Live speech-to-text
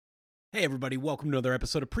Hey everybody, welcome to another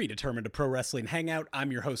episode of Predetermined, a pro wrestling hangout.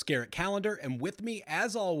 I'm your host Garrett Callender, and with me,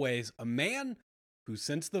 as always, a man who,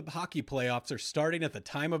 since the hockey playoffs are starting at the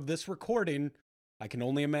time of this recording, I can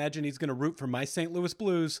only imagine he's going to root for my St. Louis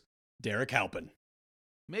Blues, Derek Halpin.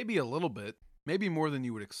 Maybe a little bit, maybe more than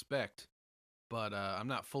you would expect, but I'm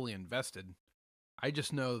not fully invested. I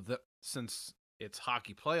just know that since it's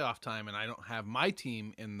hockey playoff time and I don't have my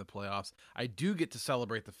team in the playoffs, I do get to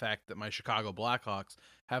celebrate the fact that my Chicago Blackhawks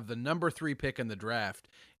have the number 3 pick in the draft,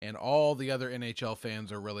 and all the other NHL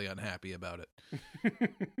fans are really unhappy about it.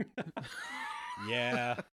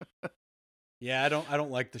 Yeah, I don't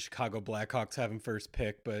like the Chicago Blackhawks having first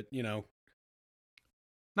pick, but you know,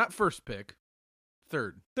 Not first pick,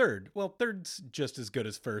 third. Well, third's just as good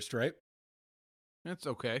as first, right? It's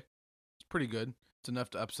okay. It's pretty good. It's enough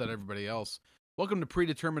to upset everybody else. Welcome to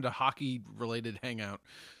Predetermined, a hockey-related hangout.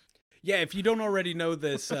 Yeah, if you don't already know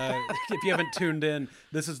this, if you haven't tuned in,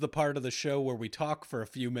 this is the part of the show where we talk for a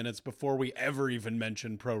few minutes before we ever even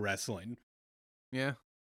mention pro wrestling. Yeah.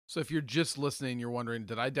 So if you're just listening, you're wondering,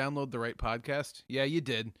 did I download the right podcast? Yeah, you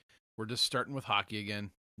did. We're just starting with hockey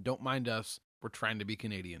again. Don't mind us. We're trying to be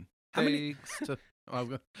Canadian. How many- I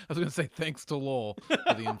was going to say thanks to Lowell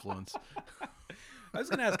for the influence. I was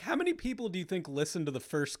going to ask, how many people do you think listen to the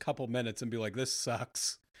first couple minutes and be like, this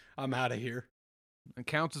sucks, I'm out of here? It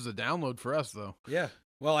counts as a download for us, though. Yeah.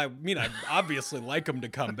 Well, I mean, I obviously like them to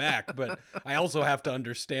come back, but I also have to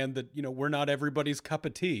understand that, you know, we're not everybody's cup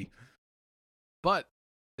of tea. But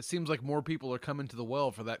it seems like more people are coming to the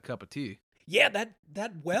well for that cup of tea. Yeah, that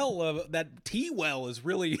tea well is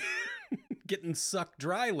really getting sucked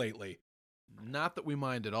dry lately. Not that we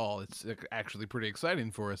mind at all. It's actually pretty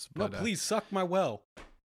exciting for us. No, But, please suck my well.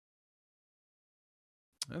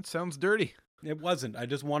 That sounds dirty. It wasn't. I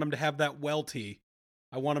just want him to have that well tea.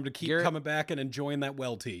 I want him to keep Garrett- coming back and enjoying that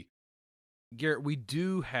well tea. Garrett, we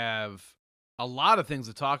do have a lot of things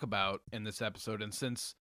to talk about in this episode, and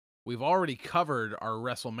since we've already covered our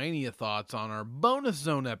WrestleMania thoughts on our bonus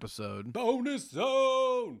zone episode, Bonus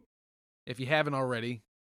zone! if you haven't already,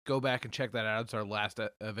 go back and check that out. It's our last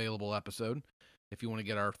available episode if you want to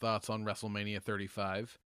get our thoughts on WrestleMania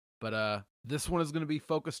 35. But this one is going to be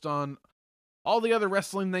focused on all the other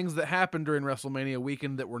wrestling things that happened during WrestleMania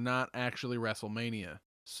weekend that were not actually WrestleMania.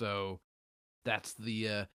 So that's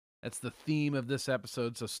the theme of this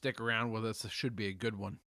episode, so stick around with us. This should be a good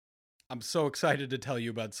one. I'm so excited to tell you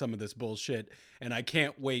about some of this bullshit, and I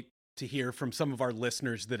can't wait to hear from some of our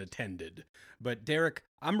listeners that attended. But Derek,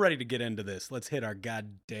 I'm ready to get into this. Let's hit our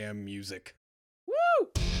goddamn music.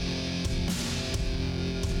 Woo!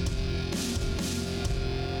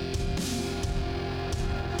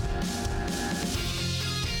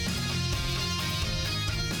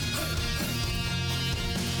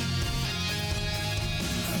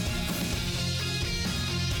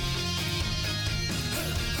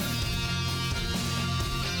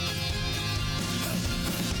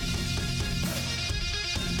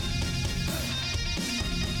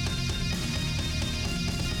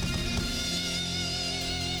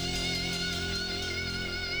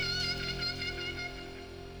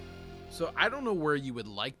 So I don't know where you would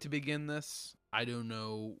like to begin this. I don't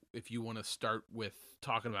know if you want to start with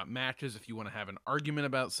talking about matches, if you want to have an argument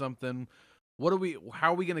about something.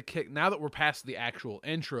 How are we going to kick, now that we're past the actual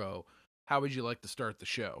intro, how would you like to start the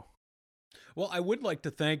show? Well, I would like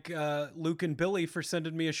to thank Luke and Billy for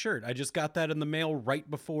sending me a shirt. I just got that in the mail right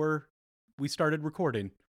before we started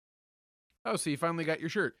recording. Oh, so you finally got your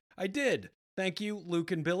shirt. I did. Thank you,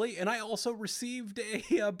 Luke and Billy. And I also received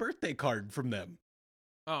a birthday card from them.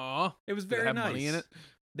 Aw. It was Did it very have nice. money in it?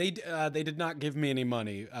 They did not give me any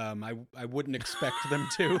money. I wouldn't expect them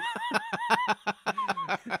to.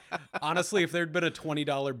 Honestly, if there'd been a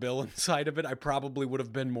 $20 bill inside of it, I probably would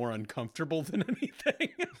have been more uncomfortable than anything.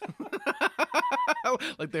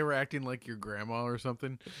 Like they were acting like your grandma or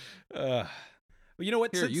something. Well, you know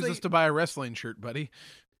what? Here, use this to buy a wrestling shirt, buddy.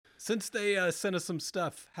 Since they sent us some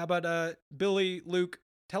stuff, how about Billy, Luke,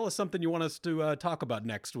 tell us something you want us to talk about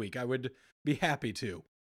next week. I would be happy to.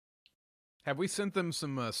 Have we sent them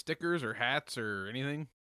some stickers or hats or anything?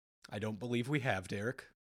 I don't believe we have, Derek.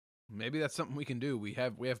 Maybe that's something we can do. We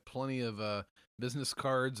have plenty of business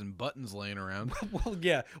cards and buttons laying around. Well,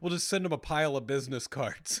 yeah, we'll just send them a pile of business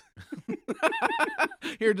cards.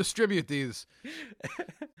 Here, distribute these.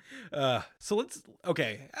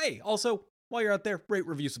 Okay. Hey, also, while you're out there, rate,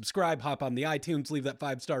 review, subscribe, hop on the iTunes, leave that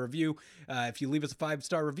 5-star review. If you leave us a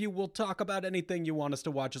 5-star review, we'll talk about anything you want us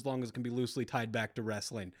to watch as long as it can be loosely tied back to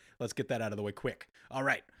wrestling. Let's get that out of the way quick. All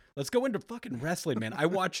right, let's go into fucking wrestling, man. I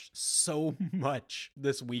watched so much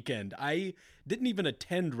this weekend. I didn't even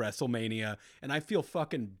attend WrestleMania, and I feel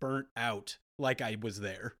fucking burnt out like I was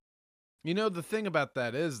there. You know, the thing about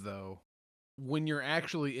that is, though, when you're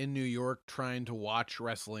actually in New York trying to watch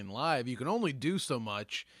wrestling live, you can only do so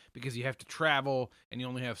much because you have to travel and you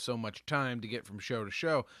only have so much time to get from show to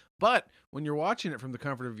show. But when you're watching it from the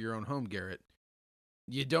comfort of your own home, Garrett,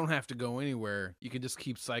 you don't have to go anywhere. You can just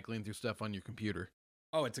keep cycling through stuff on your computer.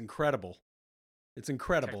 Oh, it's incredible. It's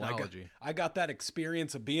incredible. I got that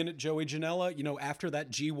experience of being at Joey Janela. You know, after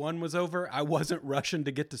that G1 was over, I wasn't rushing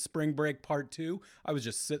to get to Spring Break Part 2. I was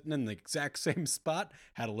just sitting in the exact same spot,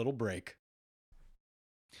 had a little break.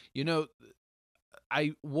 You know,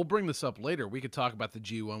 we'll bring this up later. We could talk about the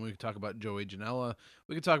G1. We could talk about Joey Janela.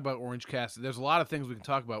 We could talk about Orange Cassidy. There's a lot of things we can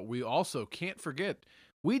talk about. We also can't forget,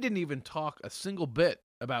 we didn't even talk a single bit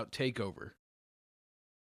about TakeOver.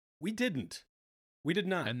 We didn't. We did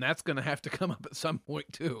not. And that's going to have to come up at some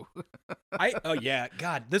point, too. Oh, yeah.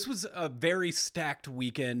 God, this was a very stacked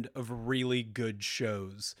weekend of really good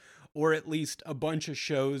shows. Or at least a bunch of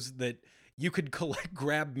shows that you could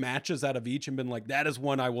grab matches out of each and been like, that is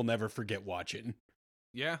one I will never forget watching.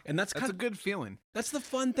 Yeah. And that's a good feeling. That's the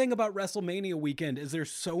fun thing about WrestleMania weekend is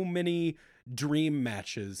there's so many dream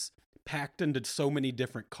matches packed into so many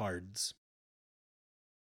different cards.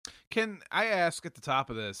 Can I ask at the top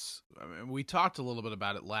of this, I mean, we talked a little bit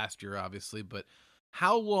about it last year, obviously, but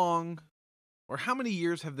how long or how many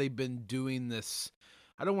years have they been doing this?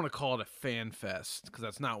 I don't want to call it a fan fest because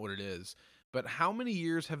that's not what it is, but how many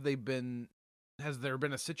years has there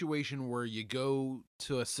been a situation where you go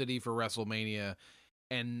to a city for WrestleMania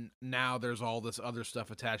and now there's all this other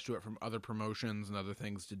stuff attached to it from other promotions and other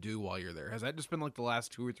things to do while you're there? Has that just been like the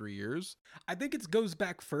last 2 or 3 years? I think it goes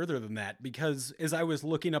back further than that because as I was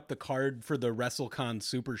looking up the card for the Wrestlecon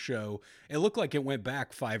Supershow, it looked like it went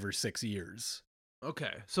back 5 or 6 years.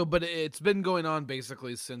 Okay. So, but it's been going on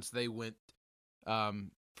basically since they went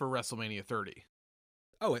for WrestleMania 30.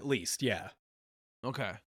 Oh, at least, yeah.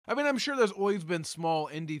 Okay. I mean, I'm sure there's always been small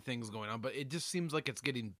indie things going on, but it just seems like it's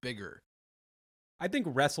getting bigger. I think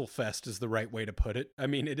WrestleFest is the right way to put it. I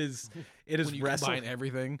mean, it is when you combine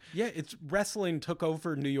everything. Yeah, it's wrestling took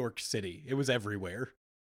over New York City. It was everywhere.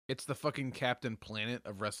 It's the fucking Captain Planet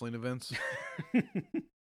of wrestling events.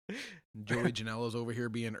 Joey Janela's over here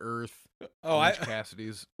being Earth. Orange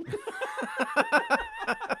Cassidy's.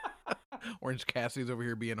 Orange Cassidy's over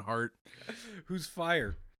here being Heart. Who's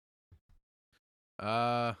Fire?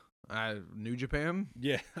 New Japan?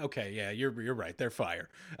 Yeah, okay, yeah, you're right. They're Fire.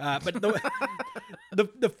 But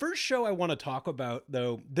the first show I want to talk about,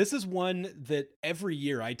 though, this is one that every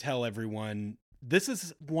year I tell everyone, this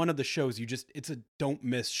is one of the shows it's a don't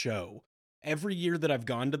miss show. Every year that I've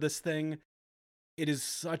gone to this thing, it is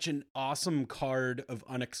such an awesome card of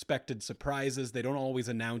unexpected surprises. They don't always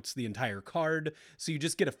announce the entire card, so you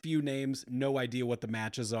just get a few names, no idea what the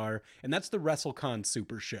matches are, and that's the Wrestlecon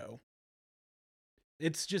Supershow.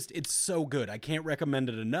 It's so good. I can't recommend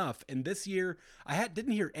it enough. And this year,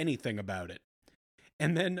 didn't hear anything about it.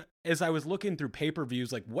 And then as I was looking through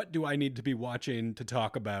pay-per-views, like, what do I need to be watching to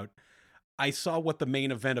talk about? I saw what the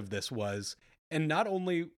main event of this was. And not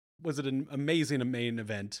only was it an amazing main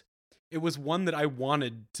event, it was one that I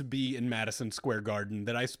wanted to be in Madison Square Garden,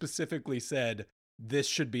 that I specifically said, this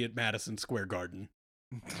should be at Madison Square Garden.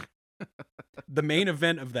 The main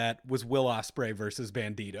event of that was Will Ospreay versus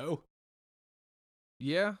Bandito.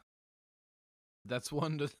 Yeah. That's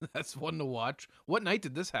one to watch. What night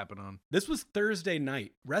did this happen on? This was Thursday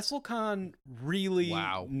night. WrestleCon really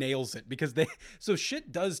nails it because so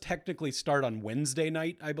shit does technically start on Wednesday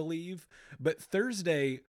night, I believe, but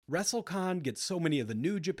Thursday WrestleCon gets so many of the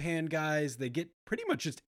New Japan guys. They get pretty much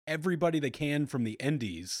just everybody they can from the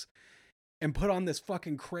indies and put on this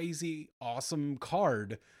fucking crazy awesome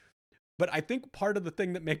card. But I think part of the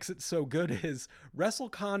thing that makes it so good is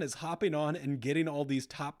WrestleCon is hopping on and getting all these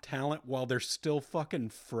top talent while they're still fucking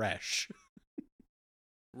fresh.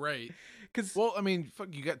 Right. Well, I mean, fuck,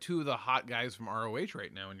 you got 2 of the hot guys from ROH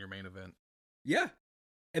right now in your main event. Yeah.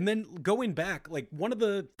 And then going back, like one of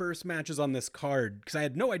the first matches on this card, because I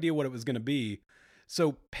had no idea what it was going to be.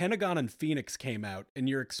 So Pentagon and Phoenix came out and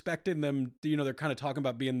you're expecting them, they're kind of talking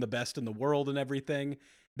about being the best in the world and everything.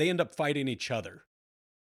 They end up fighting each other.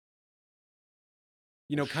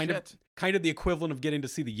 Kind of the equivalent of getting to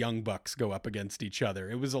see the Young Bucks go up against each other.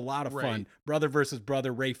 It was a lot of fun. Brother versus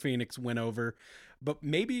brother. Ray Phoenix went over. But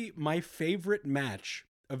maybe my favorite match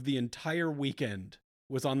of the entire weekend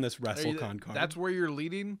was on this WrestleCon card. That's where you're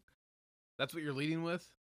leading? That's what you're leading with?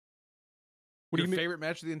 What do you mean? Favorite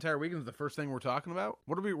match of the entire weekend is the first thing we're talking about?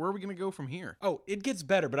 Where are we going to go from here? Oh, it gets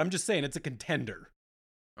better, but I'm just saying it's a contender.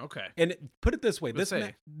 Okay. And put it this way,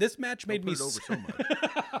 this match made me over so much.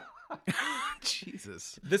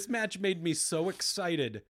 Jesus. This match made me so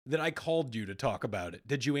excited that I called you to talk about it.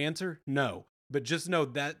 Did you answer? No. But just know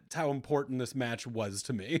that's how important this match was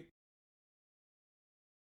to me.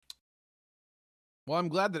 Well, I'm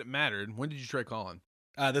glad that it mattered. When did you try calling?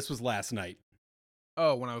 This was last night.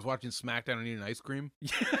 Oh, when I was watching SmackDown and eating ice cream?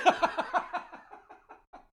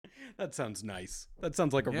 That sounds nice. That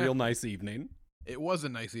sounds like a real nice evening. It was a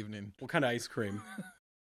nice evening. What kind of ice cream?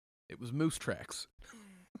 It was Moose Tracks.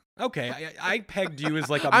 Okay, I pegged you as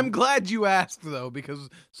like a... I'm glad you asked, though, because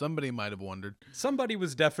somebody might have wondered. Somebody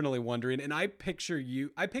was definitely wondering, and I picture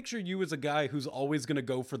you as a guy who's always going to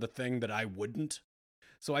go for the thing that I wouldn't.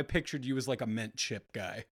 So I pictured you as like a mint chip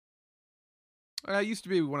guy. I used to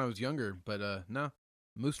be when I was younger, but no.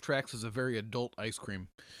 Moose Tracks is a very adult ice cream.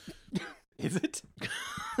 Is it?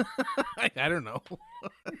 I don't know.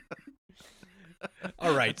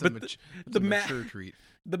 All right, but the mature treat.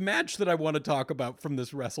 The match that I want to talk about from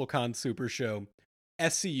this Wrestlecon Supershow,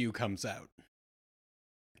 SCU comes out.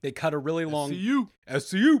 They cut a really long...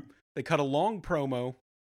 SCU! They cut a long promo,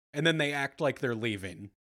 and then they act like they're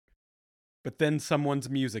leaving. But then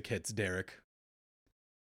someone's music hits, Derek.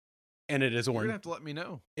 And it is Orange... You're gonna have to let me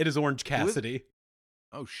know. It is Orange Cassidy.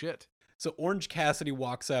 Oh, shit. So Orange Cassidy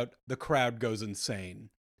walks out, the crowd goes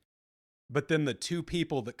insane. But then the two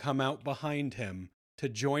people that come out behind him to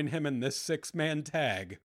join him in this 6-man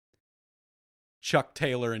tag, Chuck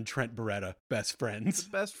Taylor and Trent Beretta, best friends.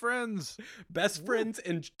 Best friends. Best friends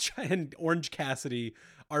and Orange Cassidy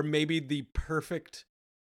are maybe the perfect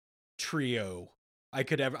trio I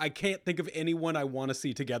could ever... I can't think of anyone I want to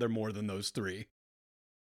see together more than those three.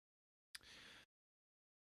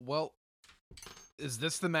 Well, is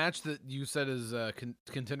this the match that you said is a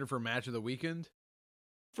contender for match of the weekend?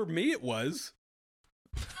 For me, it was.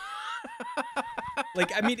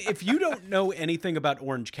 Like, I mean, if you don't know anything about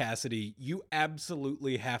Orange Cassidy, you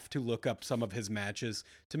absolutely have to look up some of his matches.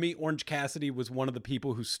 To me, Orange Cassidy was one of the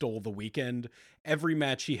people who stole the weekend. Every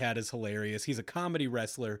match he had is hilarious. He's a comedy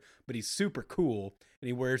wrestler, but he's super cool, and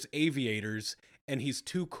he wears aviators, and he's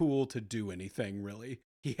too cool to do anything, really.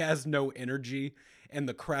 He has no energy, and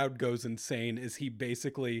the crowd goes insane as he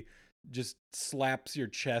basically just slaps your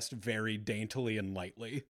chest very daintily and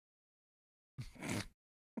lightly.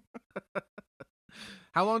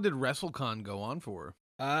 How long did WrestleCon go on for?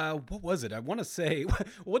 What was it? I want to say,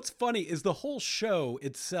 what's funny is the whole show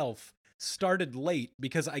itself started late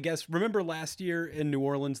because I guess, remember last year in New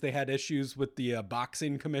Orleans, they had issues with the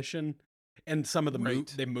boxing commission and some of the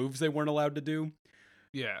moves they weren't allowed to do.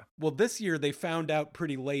 Yeah. Well, this year they found out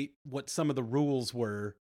pretty late what some of the rules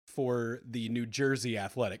were for the New Jersey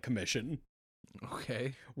Athletic Commission.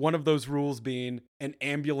 Okay. One of those rules being an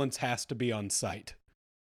ambulance has to be on site.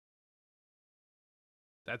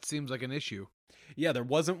 That seems like an issue. Yeah, there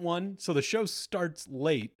wasn't one. So the show starts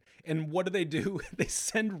late. And what do? They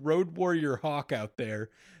send Road Warrior Hawk out there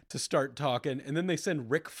to start talking. And then they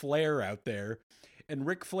send Ric Flair out there. And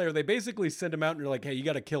Ric Flair, they basically send him out and they're like, hey, you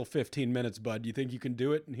got to kill 15 minutes, bud. You think you can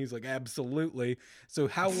do it? And he's like, absolutely. So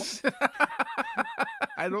how...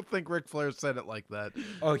 I don't think Ric Flair said it like that.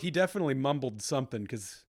 Oh, he definitely mumbled something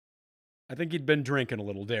because I think he'd been drinking a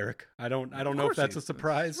little, Derek. I don't know if that's a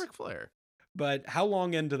surprise. Ric Flair. But how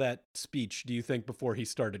long into that speech do you think before he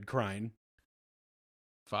started crying?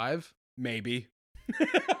 5? Maybe.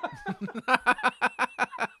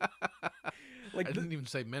 Like I didn't even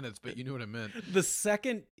say minutes, but you knew what I meant. The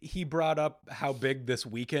second he brought up how big this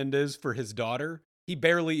weekend is for his daughter, he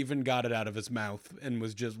barely even got it out of his mouth and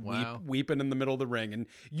was just weeping in the middle of the ring. And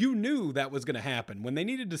you knew that was going to happen. When they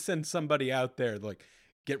needed to send somebody out there, like,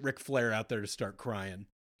 get Ric Flair out there to start crying.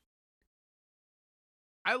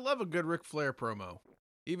 I love a good Ric Flair promo,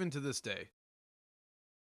 even to this day.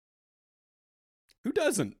 Who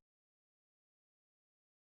doesn't?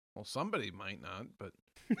 Well, somebody might not, but...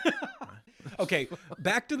 Okay,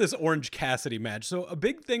 back to this Orange Cassidy match. So a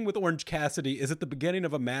big thing with Orange Cassidy is at the beginning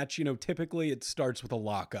of a match, typically it starts with a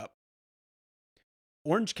lockup.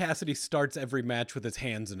 Orange Cassidy starts every match with his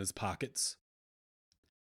hands in his pockets.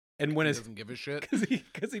 And when he doesn't give a shit?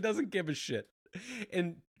 Because he doesn't give a shit.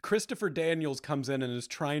 And Christopher Daniels comes in and is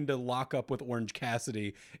trying to lock up with Orange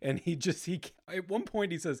Cassidy. And he at one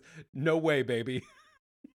point he says, no way, baby.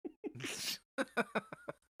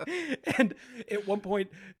 And at one point,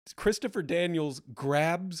 Christopher Daniels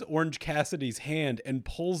grabs Orange Cassidy's hand and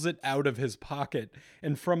pulls it out of his pocket.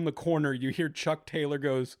 And from the corner, you hear Chuck Taylor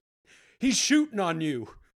goes, he's shooting on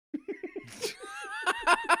you.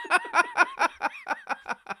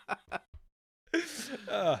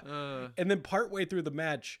 And then partway through the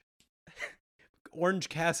match, Orange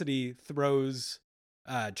Cassidy throws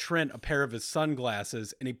Trent a pair of his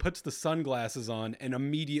sunglasses, and he puts the sunglasses on and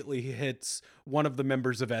immediately hits one of the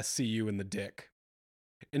members of SCU in the dick.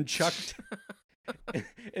 And Chuck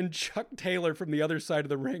and Chuck Taylor from the other side of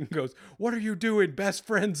the ring goes, "What are you doing? Best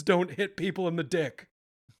friends don't hit people in the dick."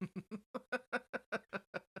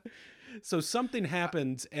 So something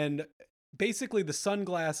happens, and basically the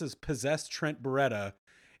sunglasses possess Trent Beretta,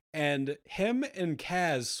 and him and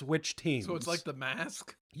Kaz switch teams. So it's like The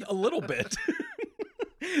Mask? A little bit.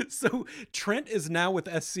 So Trent is now with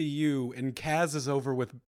SCU, and Kaz is over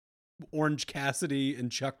with Orange Cassidy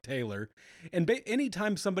and Chuck Taylor. And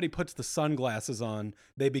anytime somebody puts the sunglasses on,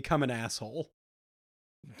 they become an asshole.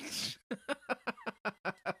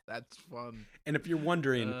 That's fun. And if you're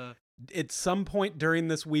wondering, at some point during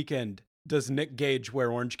this weekend, does Nick Gage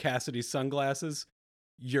wear Orange Cassidy's sunglasses?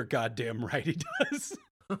 You're goddamn right he does.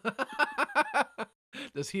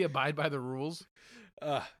 Does he abide by the rules?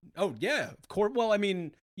 Oh yeah, of course. Well, I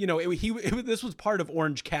mean, you know, this was part of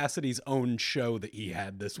Orange Cassidy's own show that he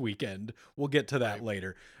had this weekend. We'll get to that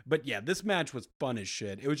later. But yeah, this match was fun as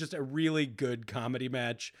shit. It was just a really good comedy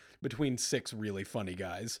match between 6 really funny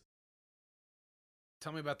guys.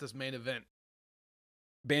 Tell me about this main event.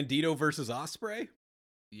 Bandito versus Ospreay?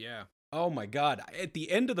 Yeah. Oh my God. At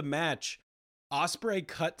the end of the match, Ospreay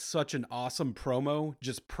cut such an awesome promo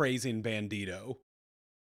just praising Bandito.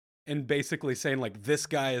 And basically saying, like, this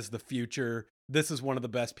guy is the future. This is one of the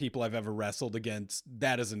best people I've ever wrestled against.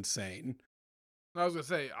 That is insane. I was going to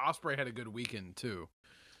say, Ospreay had a good weekend, too.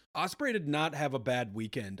 Ospreay did not have a bad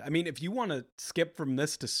weekend. I mean, if you want to skip from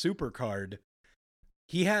this to Supercard,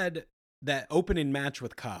 he had that opening match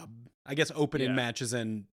with Cobb. I guess opening matches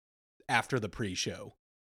in after the pre-show.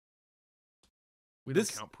 We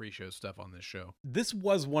don't count pre-show stuff on this show. This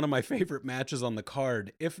was one of my favorite matches on the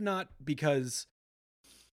card, if not because,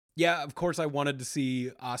 yeah, of course I wanted to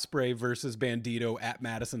see Ospreay versus Bandito at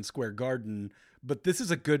Madison Square Garden, but this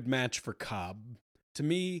is a good match for Cobb. To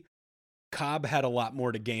me, Cobb had a lot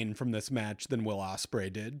more to gain from this match than Will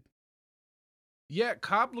Ospreay did. Yeah,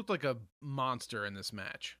 Cobb looked like a monster in this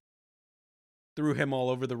match. Threw him all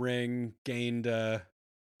over the ring, gained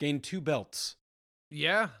 2 belts.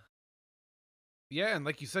 Yeah. Yeah, and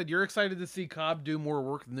like you said, you're excited to see Cobb do more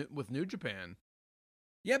work with New Japan.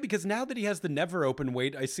 Yeah, because now that he has the never open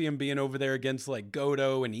weight, I see him being over there against like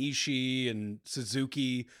Goto and Ishii and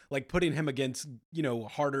Suzuki, like putting him against, you know,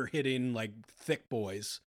 harder hitting, like thick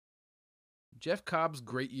boys. Jeff Cobb's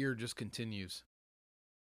great year just continues.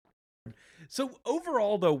 So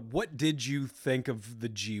overall, though, what did you think of the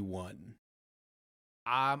G1?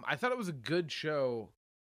 I thought it was a good show.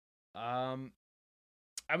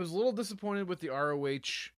 I was a little disappointed with the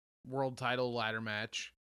ROH World Title ladder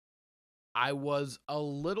match. I was a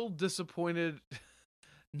little disappointed,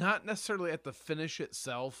 not necessarily at the finish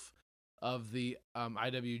itself of the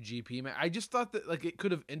IWGP match. I just thought that like it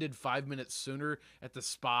could have ended 5 minutes sooner at the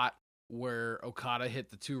spot where Okada hit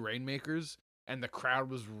the 2 Rainmakers, and the crowd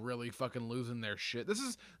was really fucking losing their shit. This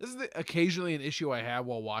is occasionally an issue I have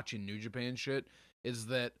while watching New Japan shit, is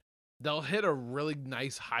that they'll hit a really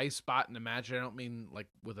nice high spot in a match. I don't mean like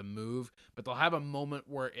with a move, but they'll have a moment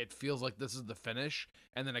where it feels like this is the finish,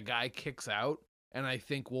 and then a guy kicks out, and I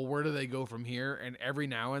think, well, where do they go from here? And every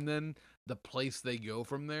now and then, the place they go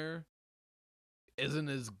from there isn't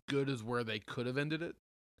as good as where they could have ended it.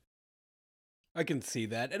 I can see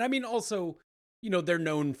that. And I mean, also, you know, they're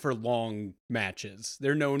known for long matches.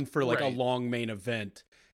 They're known for like a long main event.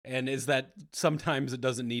 And is that sometimes it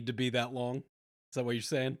doesn't need to be that long? Is that what you're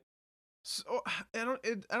saying? So I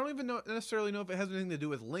don't even necessarily know if it has anything to do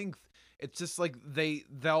with length. It's just like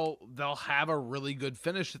they'll have a really good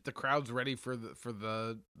finish that the crowd's ready for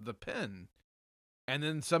the pin, and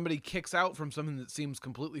then somebody kicks out from something that seems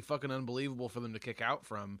completely fucking unbelievable for them to kick out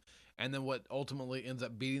from, and then what ultimately ends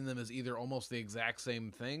up beating them is either almost the exact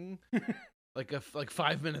same thing, like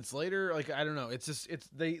 5 minutes later. Like, I don't know.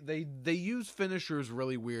 They use finishers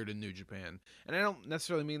really weird in New Japan, and I don't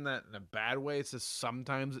necessarily mean that in a bad way. It's just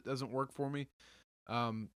sometimes it doesn't work for me.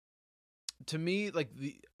 To me, like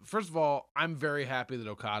first of all, I'm very happy that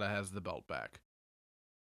Okada has the belt back.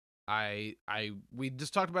 We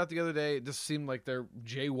just talked about it the other day. It just seemed like their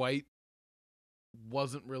Jay White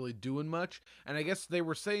wasn't really doing much, and I guess they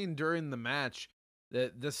were saying during the match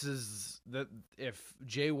that if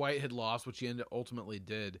Jay White had lost, which he ultimately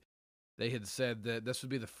did, they had said that this would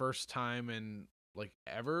be the first time in like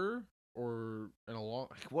ever or in a long,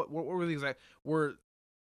 what were the exact, where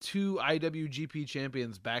 2 IWGP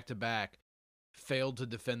champions back to back failed to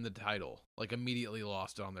defend the title, like immediately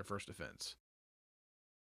lost it on their first defense.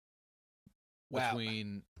 Wow.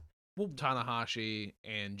 Between Tanahashi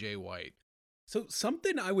and Jay White. So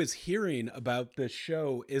something I was hearing about this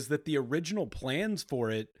show is that the original plans for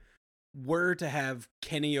it were to have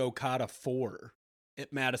Kenny Okada 4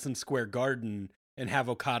 at Madison Square Garden and have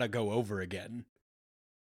Okada go over again.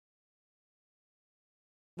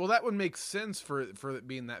 Well, that would make sense for it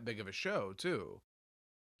being that big of a show, too.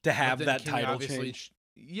 To have that title change.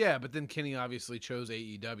 Yeah, but then Kenny obviously chose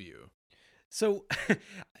AEW. So,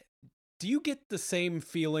 do you get the same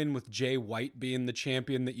feeling with Jay White being the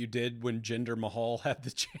champion that you did when Jinder Mahal had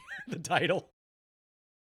the title?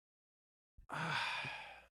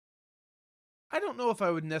 I don't know if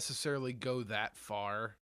I would necessarily go that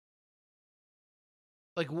far.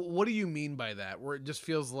 Like, what do you mean by that? Where it just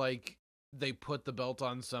feels like they put the belt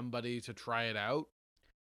on somebody to try it out?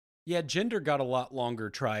 Yeah, Jinder got a lot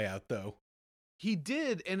longer tryout, though. He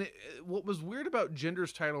did, and what was weird about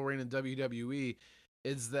Jinder's title reign in WWE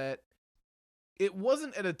is that it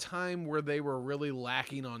wasn't at a time where they were really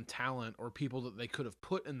lacking on talent or people that they could have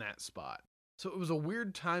put in that spot. So it was a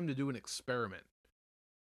weird time to do an experiment.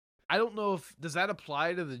 I don't know does that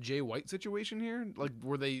apply to the Jay White situation here? Like,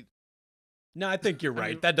 were they... No, I think you're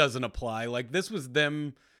right. That doesn't apply. Like, this was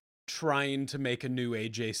them trying to make a new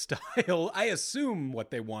AJ style. I assume what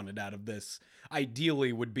they wanted out of this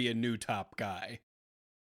ideally would be a new top guy.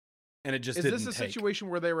 And it just didn't take. Is this a situation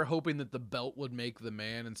where they were hoping that the belt would make the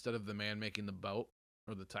man instead of the man making the belt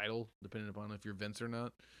or the title, depending upon if you're Vince or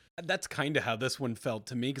not? That's kind of how this one felt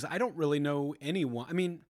to me, because I don't really know anyone. I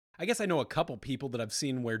mean, I guess I know a couple people that I've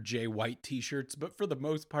seen wear Jay White t-shirts, but for the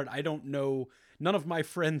most part, I don't know. None of my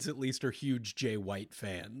friends, at least, are huge Jay White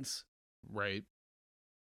fans. Right.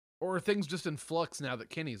 Or are things just in flux now that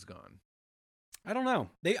Kenny's gone? I don't know.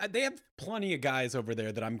 They have plenty of guys over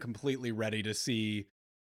there that I'm completely ready to see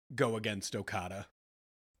go against Okada.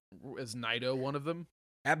 Is Naito one of them?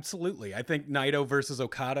 Absolutely. I think Naito versus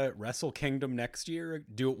Okada at Wrestle Kingdom next year.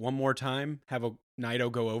 Do it one more time. Have a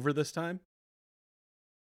Naito go over this time.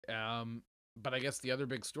 But I guess the other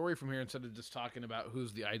big story from here, instead of just talking about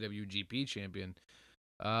who's the IWGP champion,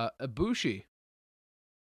 Ibushi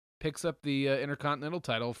picks up the Intercontinental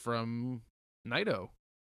title from Naito.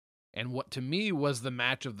 And what to me was the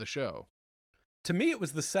match of the show. To me, it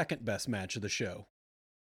was the second best match of the show.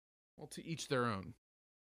 Well, to each their own.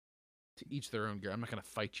 To each their own, Gary. I'm not going to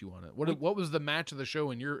fight you on it. What was the match of the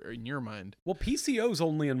show in your mind? Well, PCO's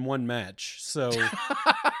only in one match, so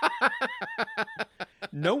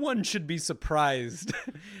no one should be surprised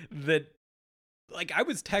that. Like, I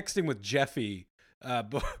was texting with Jeffy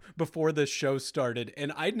before this show started,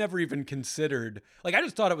 and I'd never even considered. Like, I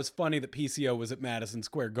just thought it was funny that PCO was at Madison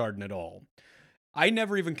Square Garden at all. I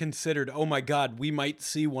never even considered, oh my God, we might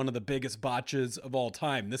see one of the biggest botches of all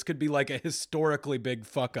time. This could be like a historically big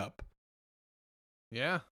fuck up.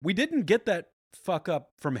 Yeah. We didn't get that fuck up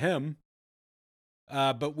from him.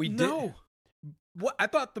 But we did. What I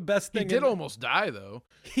thought the best thing. He did almost die, though.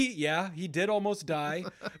 He did almost die.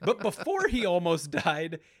 But before he almost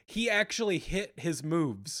died, he actually hit his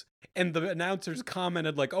moves. And the announcers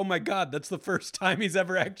commented like, oh my God, that's the first time he's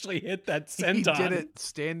ever actually hit that senton. He did it.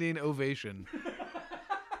 Standing ovation.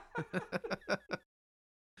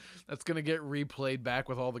 That's going to get replayed back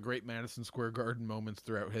with all the great Madison Square Garden moments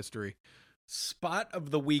throughout history. Spot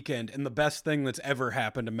of the weekend and the best thing that's ever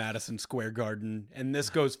happened to Madison Square Garden. And this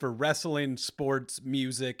goes for wrestling, sports,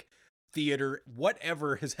 music, theater,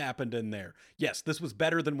 whatever has happened in there. Yes, this was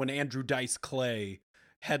better than when Andrew Dice Clay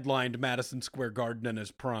headlined Madison Square Garden in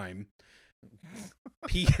his prime.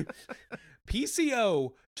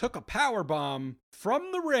 PCO took a power bomb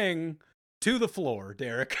from the ring to the floor,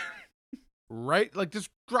 Derek. Right? Like,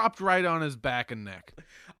 just dropped right on his back and neck.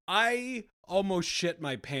 I almost shit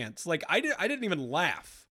my pants. Like, I didn't even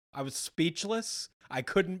laugh. I was speechless. I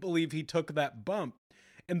couldn't believe he took that bump.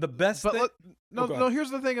 And the best thing... No,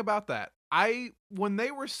 here's the thing about that.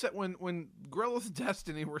 When Guerrillas of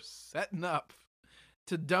Destiny were setting up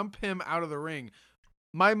to dump him out of the ring,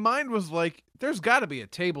 my mind was like, there's got to be a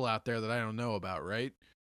table out there that I don't know about, right?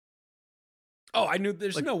 Oh, I knew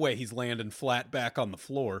there's no way he's landing flat back on the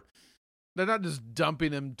floor. They're not just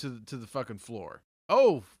dumping him to the fucking floor.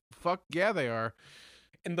 Oh, fuck yeah, they are.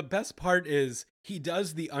 And the best part is he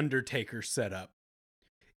does the Undertaker setup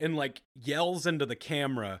and like yells into the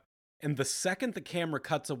camera. And the second the camera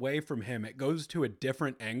cuts away from him, it goes to a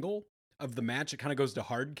different angle of the match. It kind of goes to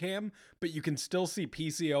hard cam, but you can still see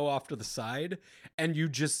PCO off to the side and you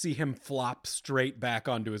just see him flop straight back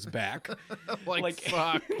onto his back. like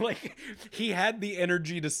fuck. Like he had the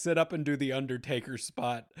energy to sit up and do the Undertaker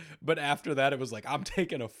spot, but after that it was like, I'm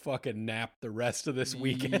taking a fucking nap the rest of this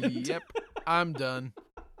weekend. Yep. I'm done.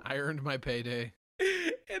 I earned my payday.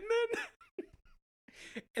 And then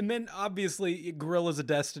And then obviously Guerrillas of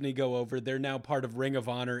Destiny go over. They're now part of Ring of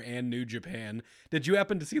Honor and New Japan. Did you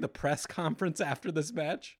happen to see the press conference after this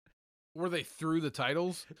match? Were they through the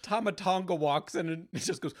titles? Tama Tonga walks in and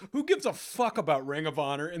just goes, "Who gives a fuck about Ring of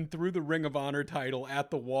Honor?" and threw the Ring of Honor title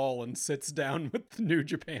at the wall and sits down with the New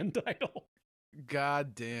Japan title.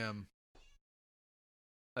 God damn.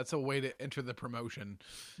 That's a way to enter the promotion.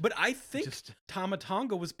 But I think Tama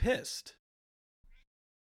Tonga was pissed.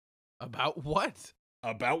 About what?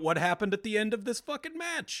 About what happened at the end of this fucking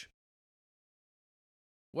match.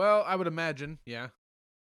 Well, I would imagine, yeah.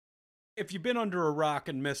 If you've been under a rock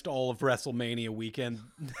and missed all of WrestleMania weekend,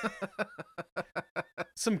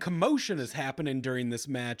 some commotion is happening during this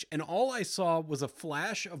match, and all I saw was a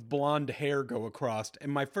flash of blonde hair go across,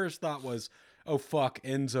 and my first thought was, oh fuck,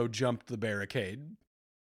 Enzo jumped the barricade.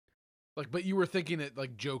 But you were thinking it,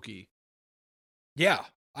 jokey. Yeah,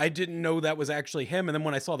 I didn't know that was actually him, and then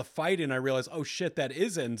when I saw the fight and I realized, oh shit, that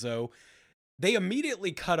is Enzo, they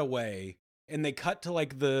immediately cut away, and they cut to,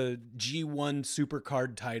 the G1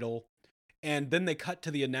 Supercard title, and then they cut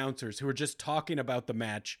to the announcers who are just talking about the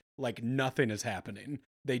match like nothing is happening.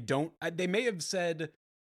 They may have said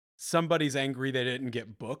somebody's angry they didn't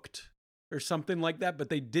get booked or something like that, but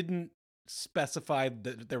they didn't specify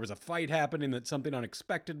that there was a fight happening, that something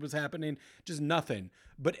unexpected was happening, just nothing.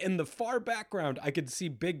 But in the far background, I could see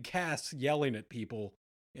Big Cass yelling at people.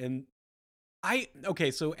 And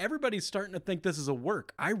so everybody's starting to think this is a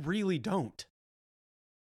work. I really don't.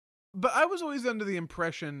 But I was always under the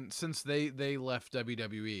impression, since they left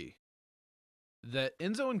WWE, that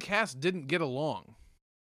Enzo and Cass didn't get along.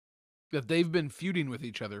 That they've been feuding with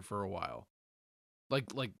each other for a while.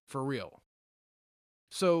 Like for real.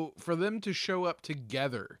 So for them to show up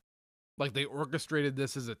together, like they orchestrated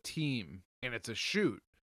this as a team, and it's a shoot,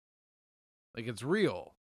 like it's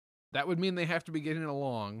real, that would mean they have to be getting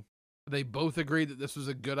along. They both agreed that this was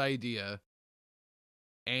a good idea.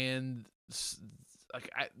 And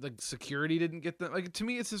security didn't get them. To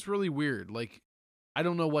me, it's just really weird. I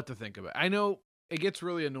don't know what to think of it. I know it gets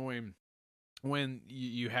really annoying when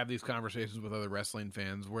you have these conversations with other wrestling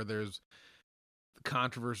fans where there's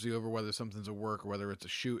controversy over whether something's a work or whether it's a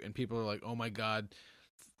shoot, and people are like, oh my God,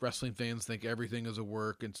 wrestling fans think everything is a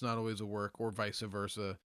work, it's not always a work, or vice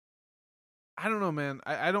versa. I don't know, man.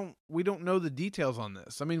 We don't know the details on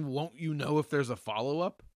this. I mean, won't you know if there's a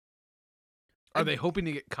follow-up? Are they hoping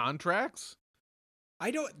to get contracts?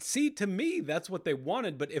 I don't see, to me, that's what they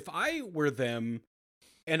wanted. But if I were them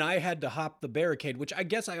and I had to hop the barricade, which I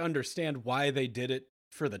guess I understand why they did it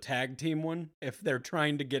for the tag team one, if they're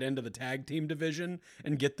trying to get into the tag team division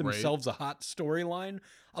and get themselves a hot storyline,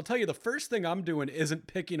 I'll tell you, the first thing I'm doing isn't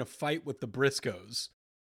picking a fight with the Briscoes.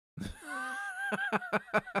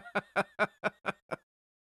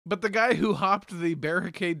 But the guy who hopped the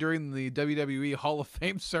barricade during the WWE Hall of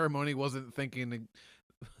Fame ceremony wasn't thinking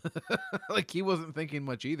he wasn't thinking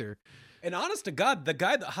much either. And honest to God, the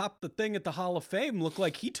guy that hopped the thing at the Hall of Fame looked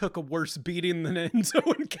like he took a worse beating than Enzo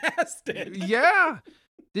and Cass did. Yeah.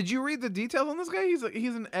 Did you read the details on this guy?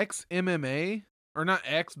 He's an ex-MMA, or not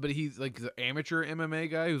ex, but he's the amateur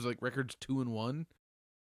MMA guy who's records 2-1.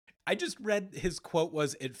 I just read his quote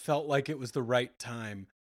was, "It felt like it was the right time."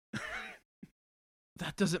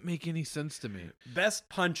 That doesn't make any sense to me. Best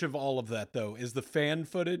punch of all of that, though, is the fan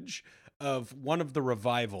footage of one of the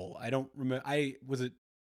Revival. I don't remember. Was it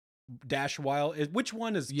Dash Wild? Which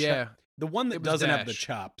one is? Yeah, the one that doesn't Dash. have the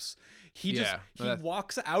chops. He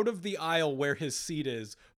walks out of the aisle where his seat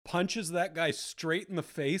is, punches that guy straight in the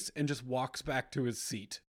face, and just walks back to his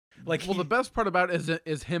seat. The best part about it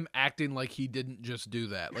is him acting like he didn't just do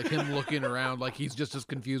that. Him looking around like he's just as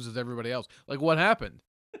confused as everybody else. What happened?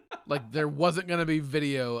 There wasn't going to be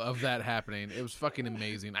video of that happening. It was fucking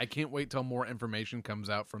amazing. I can't wait till more information comes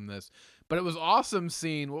out from this. But it was awesome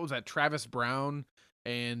seeing, what was that, Travis Brown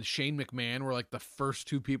and Shane McMahon were the first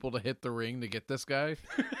two people to hit the ring to get this guy.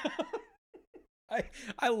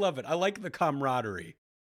 I love it. I like the camaraderie.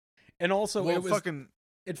 And also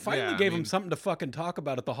it finally gave him something to fucking talk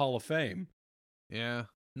about at the Hall of Fame. Yeah.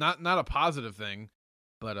 Not a positive thing,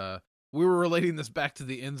 but we were relating this back to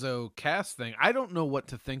the Enzo Cass thing. I don't know what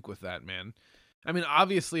to think with that, man. I mean,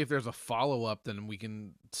 obviously, if there's a follow-up, then we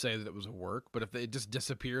can say that it was a work. But if it just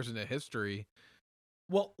disappears into history...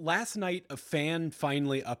 Well, last night, a fan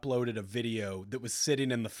finally uploaded a video that was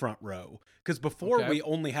sitting in the front row. Because before, we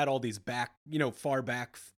only had all these far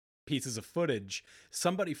back pieces of footage.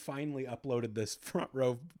 Somebody finally uploaded this front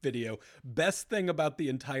row video. Best thing about the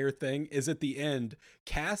entire thing is at the end,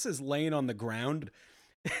 Cass is laying on the ground...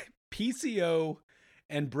 PCO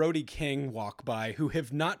and Brody King walk by, who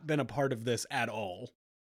have not been a part of this at all.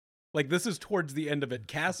 Like, this is towards the end of it.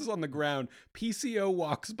 Cass is on the ground. PCO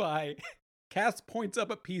walks by. Cass points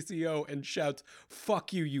up at PCO and shouts,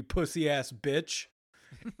 "Fuck you, you pussy-ass bitch."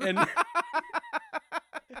 And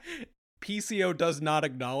PCO does not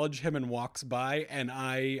acknowledge him and walks by, and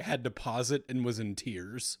I had to pause it and was in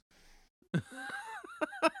tears.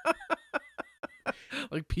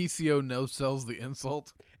 Like, PCO no-sells the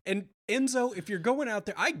insult. And Enzo, if you're going out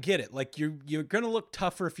there, I get it. Like, you're going to look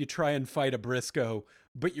tougher if you try and fight a Briscoe,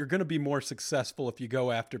 but you're going to be more successful if you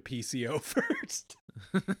go after PCO first.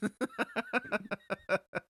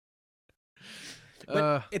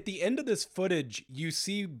 But at the end of this footage, you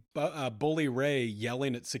see Bully Ray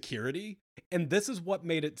yelling at security, and this is what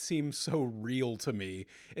made it seem so real to me,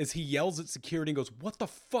 is he yells at security and goes, "What the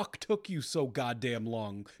fuck took you so goddamn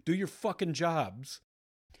long? Do your fucking jobs."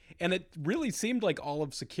 And it really seemed like all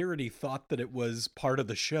of security thought that it was part of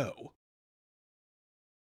the show.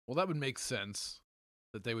 Well, that would make sense,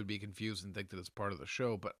 that they would be confused and think that it's part of the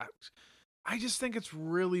show, but I just think it's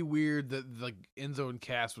really weird that, like, Enzo and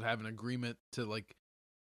Cass would have an agreement to, like,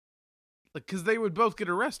 because they would both get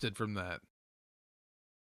arrested from that.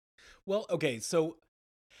 Well, okay, so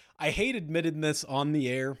I hate admitting this on the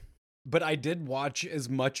air, but I did watch as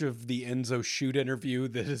much of the Enzo shoot interview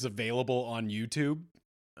that is available on YouTube.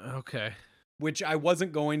 Okay. Which I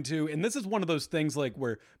wasn't going to, and this is one of those things like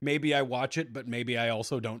where maybe I watch it, but maybe I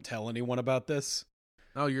also don't tell anyone about this.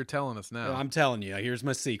 Oh, you're telling us now. I'm telling you, here's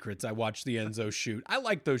my secrets. I watched the Enzo shoot. I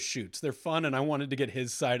like those shoots. They're fun, and I wanted to get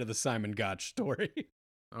his side of the Simon Gotch story.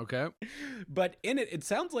 Okay. But in it, it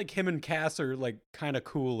sounds like him and Cass are like kind of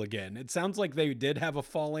cool again. It sounds like they did have a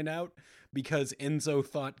falling out because Enzo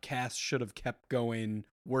thought Cass should have kept going,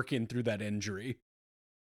 working through that injury.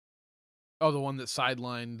 Oh, the one that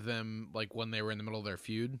sidelined them, like, when they were in the middle of their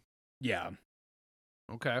feud? Yeah.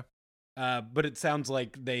 Okay. But it sounds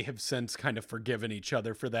like they have since kind of forgiven each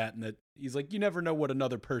other for that, and that he's like, you never know what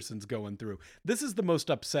another person's going through. This is the most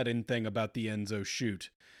upsetting thing about the Enzo shoot,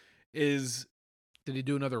 is... Did he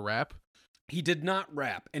do another rap? He did not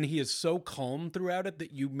rap, and he is so calm throughout it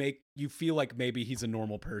that you feel like maybe he's a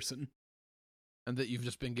normal person. And that you've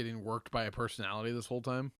just been getting worked by a personality this whole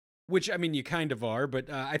time? Which, I mean, you kind of are, but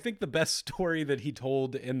I think the best story that he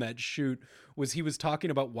told in that shoot was he was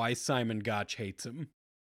talking about why Simon Gotch hates him.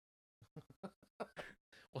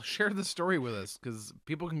 Well, share the story with us, because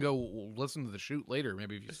people can go listen to the shoot later,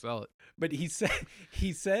 maybe if you sell it. But he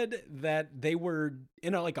said that they were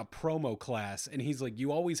in a promo class, and he's like,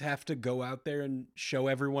 you always have to go out there and show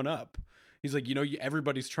everyone up. He's like,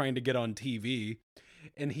 everybody's trying to get on TV.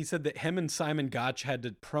 And he said that him and Simon Gotch had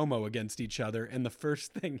to promo against each other. And the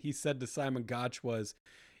first thing he said to Simon Gotch was,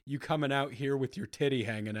 "You coming out here with your titty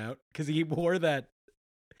hanging out?" Because he wore that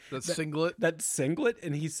singlet. That singlet.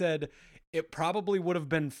 And he said, it probably would have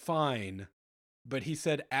been fine. But he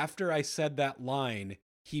said, after I said that line,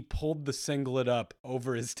 he pulled the singlet up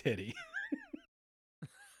over his titty.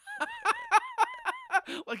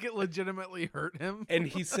 Like it legitimately hurt him. And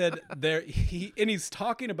he said he's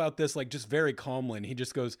talking about this like just very calmly, and he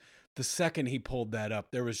just goes, the second he pulled that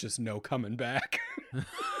up, there was just no coming back.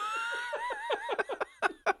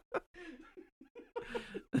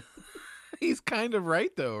 He's kind of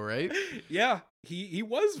right though, right? Yeah, he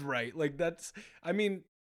was right. Like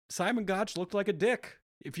Simon Gotch looked like a dick.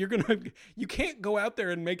 If you're you can't go out there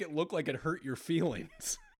and make it look like it hurt your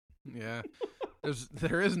feelings. Yeah.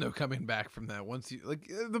 There is no coming back from that. Once you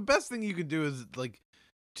the best thing you can do is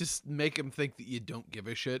just make them think that you don't give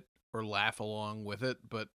a shit or laugh along with it.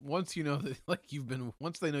 But once you know that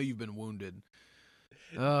once they know you've been wounded.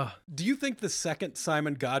 Do you think the second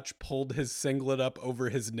Simon Gotch pulled his singlet up over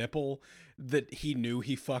his nipple that he knew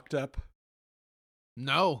he fucked up?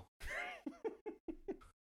 No.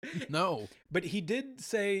 No. But he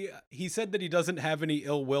said that he doesn't have any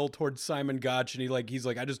ill will towards Simon Gotch, and he's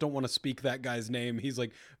like, I just don't want to speak that guy's name. He's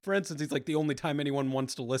like, for instance, he's like, the only time anyone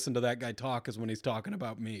wants to listen to that guy talk is when he's talking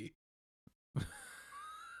about me.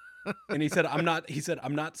 And he said, I'm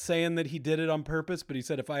not saying that he did it on purpose, but he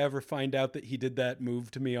said, if I ever find out that he did that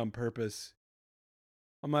move to me on purpose,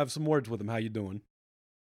 I'm gonna have some words with him. How you doing?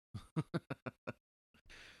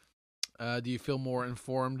 Do you feel more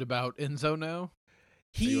informed about Enzo now?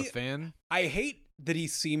 Are you a fan? I hate that he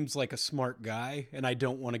seems like a smart guy, and I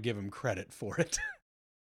don't want to give him credit for it.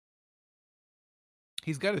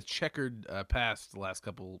 He's got a checkered past the last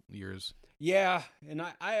couple years. Yeah, and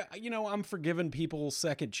I'm forgiving people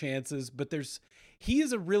second chances, but he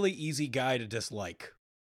is a really easy guy to dislike.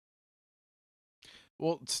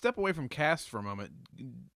 Well, step away from Cass for a moment,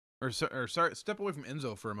 or sorry, step away from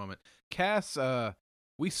Enzo for a moment. Cass,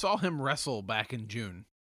 we saw him wrestle back in June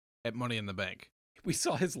at Money in the Bank. We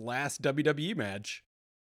saw his last WWE match.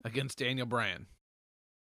 against Daniel Bryan.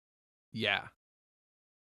 Yeah.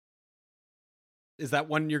 Is that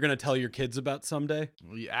one you're going to tell your kids about someday?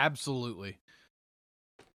 Absolutely.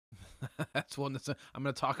 That's one that's I'm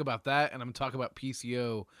going to talk about that, and I'm going to talk about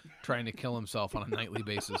PCO trying to kill himself on a nightly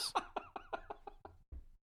basis.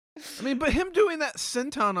 I mean, but him doing that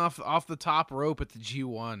senton off the top rope at the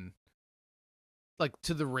G1, like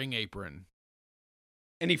to the ring apron.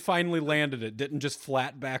 And he finally landed it, didn't just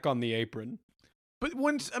flat back on the apron. But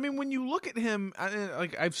when you look at him,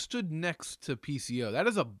 like I've stood next to PCO. That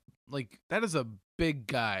is a big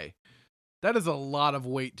guy. That is a lot of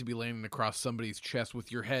weight to be landing across somebody's chest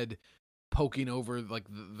with your head poking over like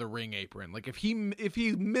the ring apron. Like if he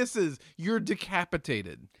misses, you're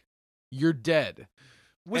decapitated. You're dead.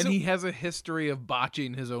 He has a history of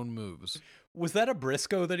botching his own moves. Was that a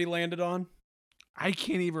Briscoe that he landed on? I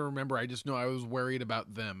can't even remember. I just know I was worried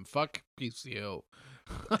about them. Fuck PCO.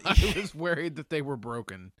 I was worried that they were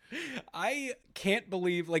broken. I can't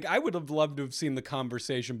believe, like, I would have loved to have seen the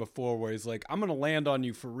conversation before where he's like, I'm going to land on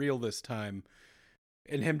you for real this time.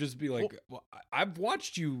 And him just be like, well, I've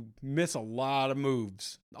watched you miss a lot of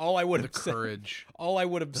moves. All I would have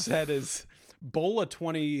said is Bola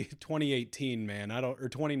 2018, man. Or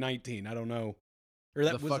 2019. I don't know. Or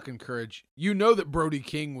that the fucking courage. You know that Brody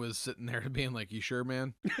King was sitting there being like, you sure,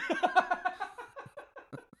 man?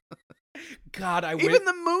 God, even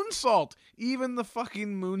the moonsault. Even the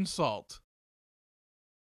fucking moonsault.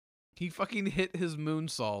 He fucking hit his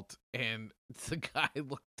moonsault, and the guy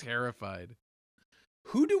looked terrified.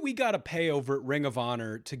 Who do we gotta pay over at Ring of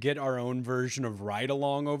Honor to get our own version of Ride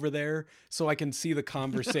Along over there so I can see the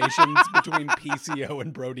conversations between PCO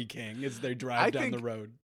and Brody King as they drive down the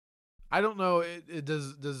road? I don't know.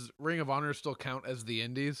 Does Ring of Honor still count as the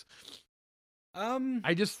indies?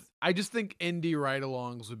 I just think indie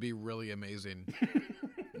ride-alongs would be really amazing.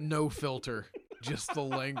 No filter, just the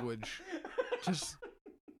language. It's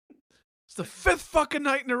the 5th fucking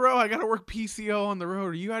night in a row I gotta work PCO on the road.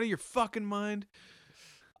 Are you out of your fucking mind?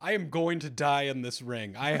 I am going to die in this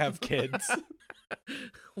ring. I have kids.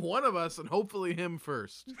 One of us, and hopefully him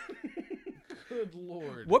first. Good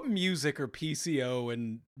Lord. What music are PCO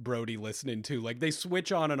and Brody listening to? Like, they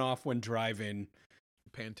switch on and off when driving.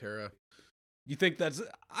 Pantera. You think that's...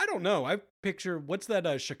 I don't know. I picture... What's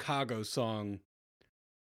that Chicago song?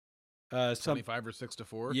 25 or 6 to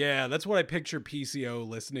 4? Yeah, that's what I picture PCO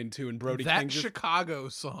listening to, and Brody That King just... Chicago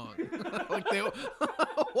song. Like, they...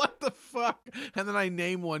 What the fuck? And then I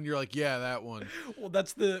name one, you're like, yeah, that one. Well,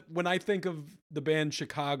 that's the... When I think of the band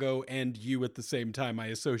Chicago and you at the same time, I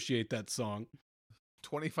associate that song.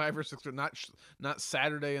 25 or 6 to... Not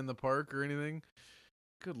Saturday in the Park or anything?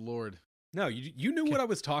 Good Lord. No, you knew what I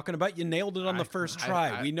was talking about. You nailed it on the first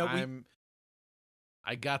try.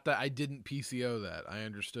 I got that. I didn't PCO that. I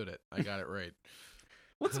understood it. I got it right.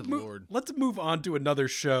 Let's move on to another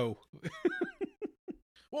show.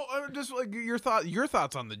 Well, just like your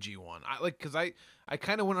thoughts on the G1. Because I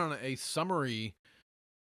kind of went on a summary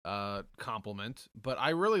compliment, but I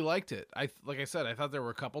really liked it. Like I said, I thought there were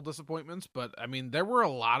a couple disappointments, but I mean, there were a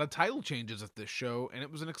lot of title changes at this show, and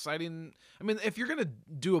it was an exciting... I mean, if you're going to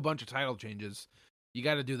do a bunch of title changes, you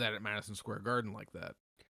got to do that at Madison Square Garden like that.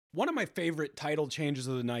 One of my favorite title changes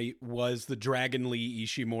of the night was the Dragon Lee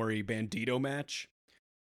Ishimori Bandito match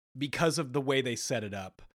because of the way they set it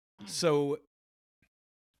up. So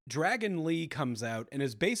Dragon Lee comes out and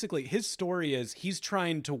is basically... His story is he's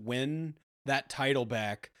trying to win that title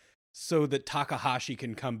back so that Takahashi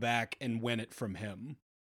can come back and win it from him.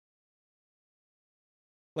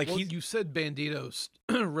 Like, well, you said Bandito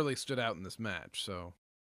really stood out in this match, so...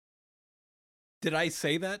 Did I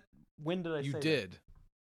say that? When did I say that? You did.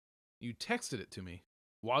 You texted it to me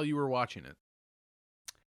while you were watching it.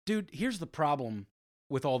 Dude, here's the problem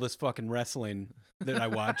with all this fucking wrestling that I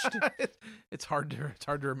watched. It's hard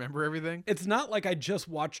to remember everything. It's not like I just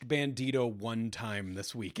watched Bandito one time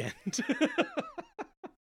this weekend.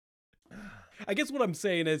 I guess what I'm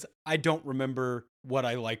saying is I don't remember what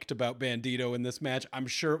I liked about Bandito in this match. I'm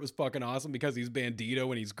sure it was fucking awesome because he's Bandito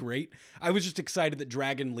and he's great. I was just excited that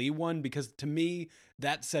Dragon Lee won because to me,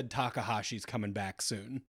 that said Takahashi's coming back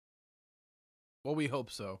soon. Well, we hope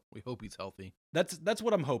so. We hope he's healthy. That's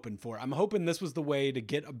what I'm hoping for. I'm hoping this was the way to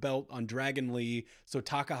get a belt on Dragon Lee, so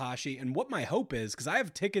Takahashi, and what my hope is, because I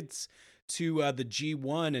have tickets to the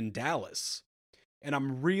G1 in Dallas, and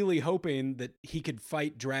I'm really hoping that he could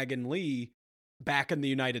fight Dragon Lee back in the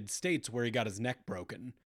United States where he got his neck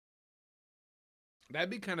broken. That'd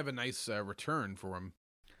be kind of a nice return for him.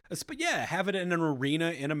 But yeah, have it in an arena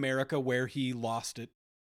in America where he lost it.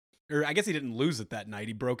 Or I guess he didn't lose it that night.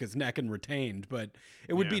 He broke his neck and retained, but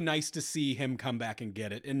it would be nice to see him come back and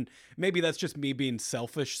get it. And maybe that's just me being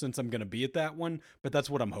selfish since I'm going to be at that one, but that's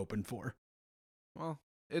what I'm hoping for. Well,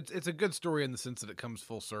 it's a good story in the sense that it comes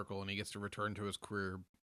full circle and he gets to return to his career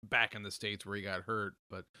back in the States where he got hurt.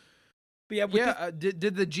 But yeah,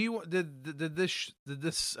 did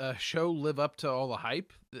this show live up to all the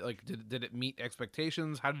hype? Like, did it meet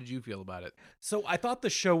expectations? How did you feel about it? So I thought the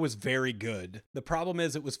show was very good. The problem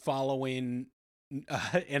is it was following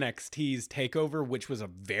NXT's Takeover, which was a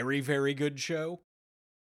very, very good show.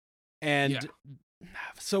 And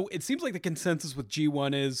so it seems like the consensus with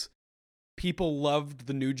G1 is people loved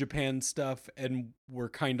the New Japan stuff and were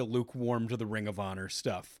kind of lukewarm to the Ring of Honor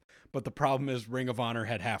stuff. But the problem is Ring of Honor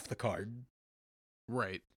had half the card.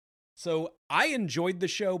 Right. So I enjoyed the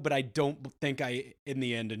show, but I don't think I, in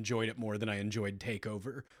the end, enjoyed it more than I enjoyed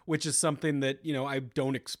Takeover, which is something that, I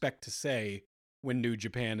don't expect to say when New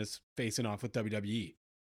Japan is facing off with WWE.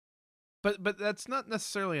 But that's not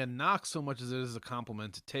necessarily a knock so much as it is a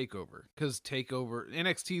compliment to Takeover, because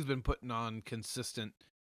NXT's been putting on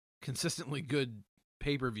consistently good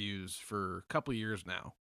pay-per-views for a couple years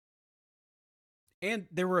now. And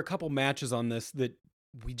there were a couple matches on this that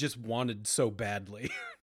we just wanted so badly.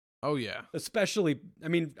 Oh, yeah. Especially,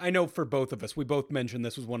 I know for both of us, we both mentioned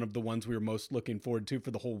this was one of the ones we were most looking forward to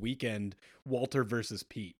for the whole weekend, Walter versus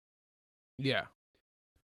Pete. Yeah.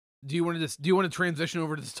 Do you want to transition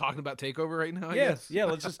over to just talking about Takeover right now? Yes. Yeah,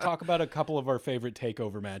 let's just talk about a couple of our favorite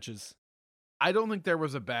Takeover matches. I don't think there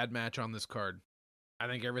was a bad match on this card. I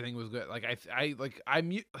think everything was good.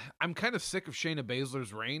 I'm kind of sick of Shayna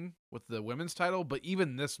Baszler's reign with the women's title, but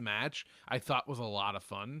even this match I thought was a lot of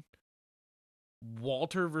fun.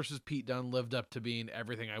 Walter versus Pete Dunne lived up to being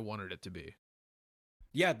everything I wanted it to be.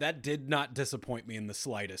 Yeah, that did not disappoint me in the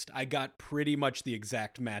slightest. I got pretty much the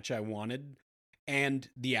exact match I wanted, and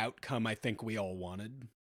the outcome I think we all wanted.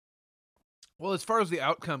 Well, as far as the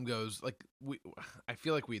outcome goes, I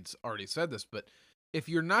feel like we'd already said this, but if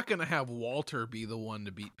you're not going to have Walter be the one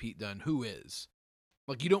to beat Pete Dunne, who is?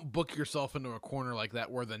 Like, you don't book yourself into a corner like that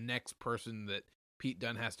where the next person that Pete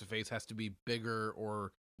Dunne has to face has to be bigger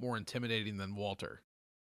or more intimidating than Walter.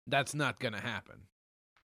 That's not going to happen.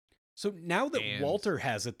 So now that Walter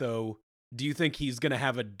has it, though, do you think he's going to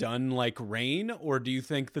have a Dunne-like reign, or do you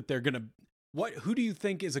think that they're going to... Who do you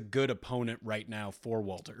think is a good opponent right now for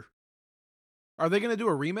Walter? Are they going to do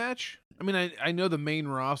a rematch? I know the main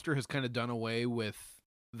roster has kind of done away with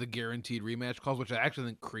the guaranteed rematch clause, which I actually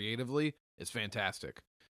think creatively is fantastic.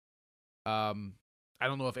 I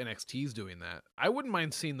don't know if NXT's doing that. I wouldn't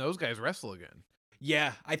mind seeing those guys wrestle again.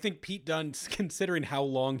 Yeah, I think Pete Dunne, considering how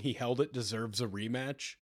long he held it, deserves a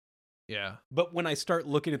rematch. Yeah. But when I start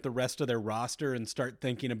looking at the rest of their roster and start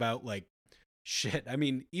thinking about,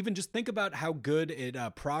 even just think about how good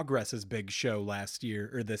Progress's big show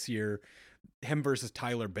this year, him versus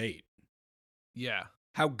Tyler Bate. Yeah.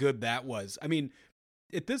 How good that was.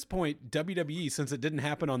 At this point, WWE, since it didn't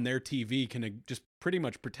happen on their TV, can just pretty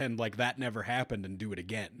much pretend like that never happened and do it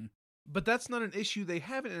again. But that's not an issue they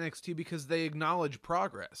have in NXT because they acknowledge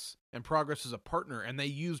Progress, and Progress is a partner, and they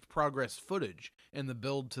used Progress footage in the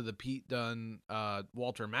build to the Pete Dunne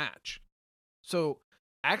Walter match. So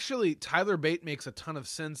actually, Tyler Bate makes a ton of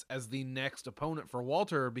sense as the next opponent for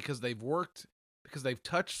Walter because they've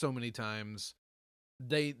touched so many times.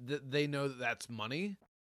 They know that that's money,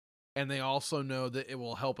 and they also know that it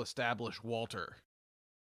will help establish Walter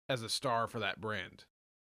as a star for that brand.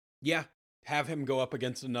 Yeah, have him go up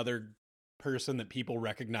against another person that people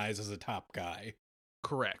recognize as a top guy.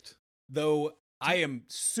 Correct. Though I am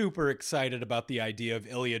super excited about the idea of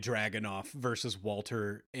Ilya Dragunov versus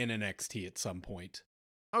Walter in NXT at some point.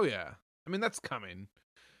 Oh yeah. That's coming.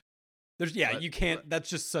 You can't, that's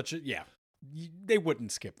just such a, they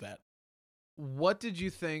wouldn't skip that. What did you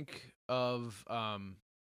think of,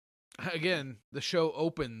 again, the show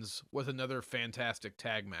opens with another fantastic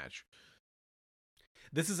tag match.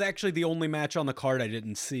 This is actually the only match on the card I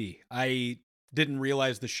didn't see. I didn't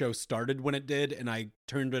realize the show started when it did, and I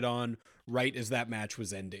turned it on right as that match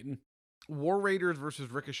was ending. War Raiders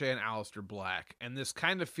versus Ricochet and Aleister Black. And this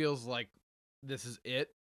kind of feels like this is it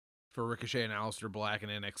for Ricochet and Aleister Black in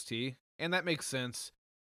NXT. And that makes sense.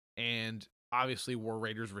 And obviously War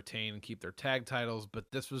Raiders retain and keep their tag titles, but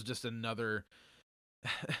this was just another...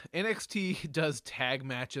 NXT does tag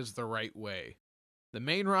matches the right way. The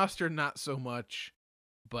main roster, not so much,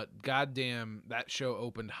 but goddamn, that show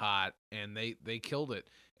opened hot, and they killed it.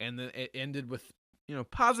 And then it ended with,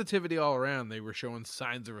 positivity all around. They were showing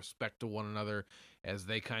signs of respect to one another as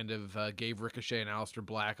they kind of gave Ricochet and Aleister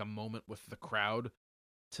Black a moment with the crowd.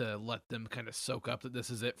 to let them kind of soak up that this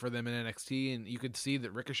is it for them in NXT. And you could see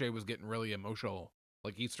that Ricochet was getting really emotional.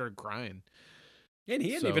 Like, he started crying. And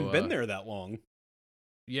he hadn't even been there that long.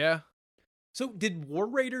 Yeah. So did War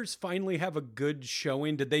Raiders finally have a good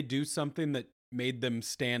showing? Did they do something that made them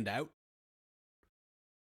stand out?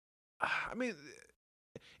 I mean,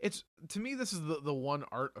 it's, to me, this is the one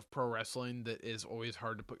art of pro wrestling that is always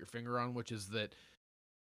hard to put your finger on, which is that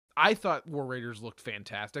I thought War Raiders looked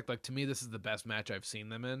fantastic. Like, to me, this is the best match I've seen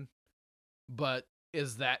them in. But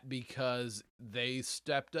is that because they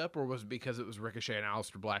stepped up, or was it because it was Ricochet and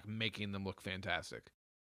Aleister Black making them look fantastic?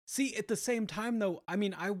 See, at the same time, though, I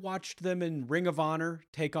mean, I watched them in Ring of Honor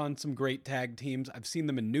take on some great tag teams. I've seen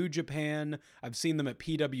them in New Japan. I've seen them at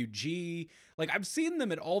PWG. Like, I've seen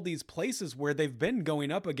them at all these places where they've been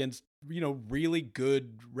going up against, really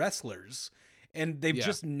good wrestlers. And they've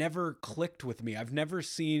just never clicked with me. I've never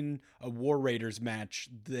seen a War Raiders match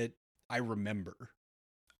that I remember.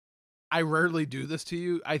 I rarely do this to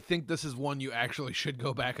you. I think this is one you actually should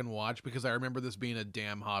go back and watch, because I remember this being a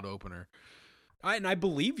damn hot opener. And I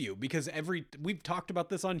believe you, because we've talked about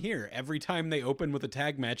this on here. Every time they open with a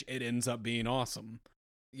tag match, it ends up being awesome.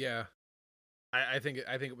 Yeah. I think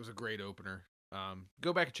it was a great opener.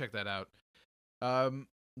 Go back and check that out.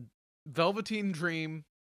 Velveteen Dream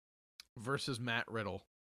versus Matt Riddle.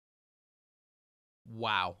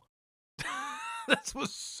 Wow. This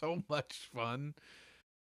was so much fun.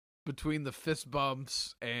 Between the fist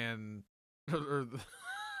bumps and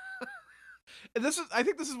I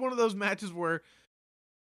think this is one of those matches where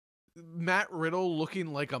Matt Riddle,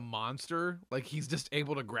 looking like a monster, like he's just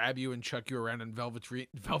able to grab you and chuck you around, and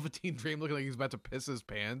Velveteen Dream looking like he's about to piss his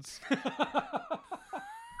pants.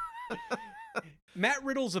 Matt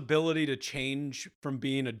Riddle's ability to change from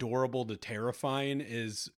being adorable to terrifying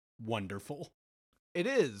is wonderful. It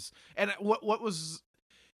is. And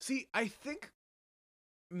I think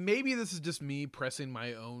maybe this is just me pressing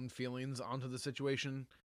my own feelings onto the situation.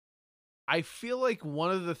 I feel like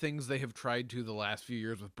one of the things they have tried to the last few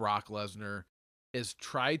years with Brock Lesnar is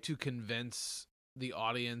try to convince the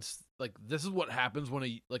audience, like, this is what happens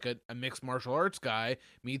when a mixed martial arts guy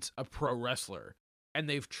meets a pro wrestler. And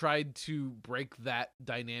they've tried to break that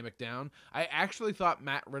dynamic down. I actually thought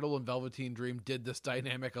Matt Riddle and Velveteen Dream did this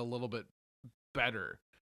dynamic a little bit better,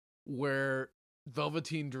 where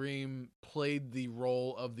Velveteen Dream played the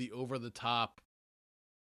role of the over-the-top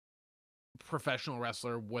professional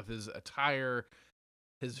wrestler with his attire,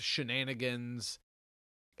 his shenanigans,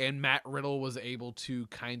 and Matt Riddle was able to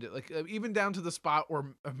kind of, like, even down to the spot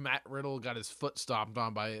where Matt Riddle got his foot stomped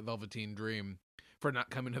on by Velveteen Dream for not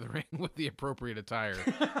coming to the ring with the appropriate attire.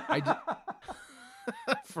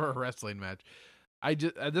 For a wrestling match. I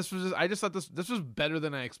just thought this was better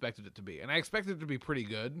than I expected it to be. And I expected it to be pretty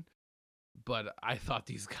good, but I thought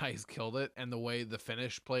these guys killed it, and the way the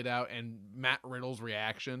finish played out and Matt Riddle's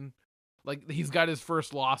reaction, like, he's got his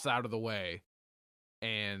first loss out of the way,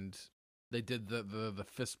 and they did the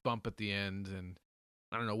fist bump at the end, and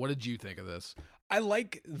I don't know, what did you think of this? I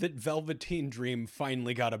like that Velveteen Dream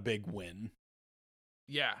finally got a big win.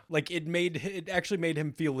 Yeah. Like, it actually made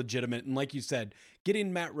him feel legitimate. And like you said,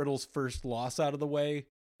 getting Matt Riddle's first loss out of the way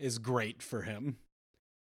is great for him.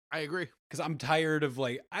 I agree. Because I'm tired of,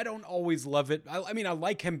 like, I don't always love it. I mean, I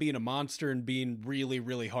like him being a monster and being really,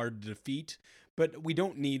 really hard to defeat, but we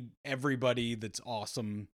don't need everybody that's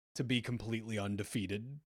awesome to be completely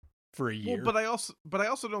undefeated for a year. Well, but I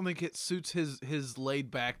also don't think it suits his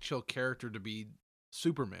laid back, chill character to be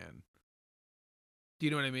Superman. Do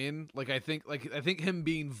you know what I mean? Like, I think him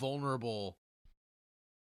being vulnerable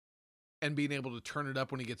and being able to turn it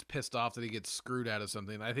up when he gets pissed off that he gets screwed out of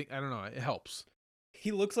something, I don't know, it helps. He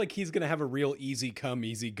looks like he's going to have a real easy come,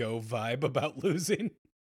 easy go vibe about losing.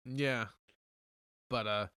 Yeah.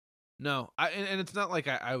 But, no, and it's not like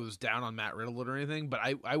I was down on Matt Riddle or anything, but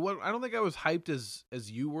I don't think I was hyped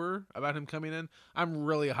as you were about him coming in. I'm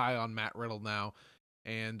really high on Matt Riddle now,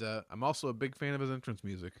 and I'm also a big fan of his entrance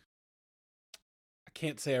music. I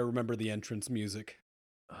can't say I remember the entrance music.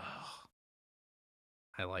 Oh,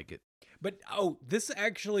 I like it. But, this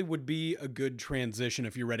actually would be a good transition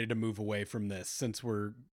if you're ready to move away from this, since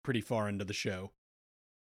we're pretty far into the show.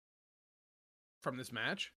 From this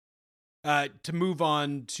match? To move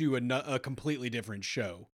on to a completely different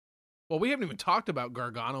show. Well, we haven't even talked about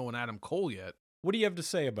Gargano and Adam Cole yet. What do you have to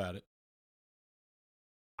say about it?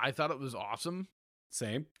 I thought it was awesome.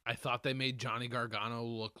 Same. I thought they made Johnny Gargano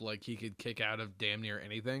look like he could kick out of damn near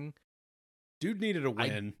anything. Dude needed a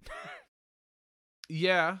win.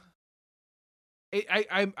 Yeah.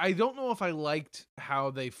 I don't know if I liked how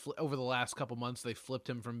they over the last couple months they flipped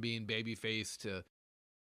him from being babyface to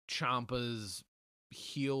Ciampa's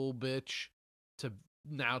heel bitch to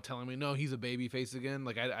now telling me, no, he's a babyface again.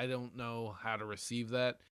 Like, I don't know how to receive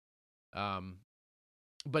that.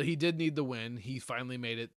 But he did need the win. He finally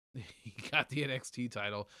made it. He got the NXT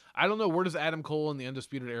title. I don't know. Where does Adam Cole and the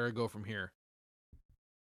Undisputed Era go from here?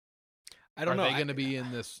 I don't know. Are they going to be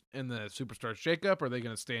in the Superstar Shakeup? Or are they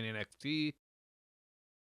going to stay in NXT?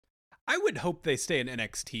 I would hope they stay in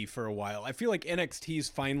NXT for a while. I feel like NXT is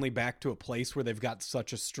finally back to a place where they've got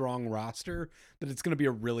such a strong roster that it's going to be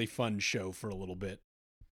a really fun show for a little bit.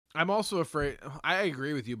 I'm also afraid. I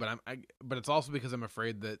agree with you, but but it's also because I'm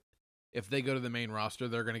afraid that if they go to the main roster,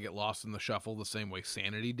 they're going to get lost in the shuffle the same way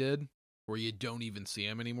Sanity did, where you don't even see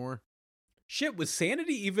them anymore. Shit, was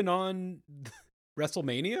Sanity even on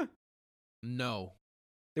WrestleMania? No.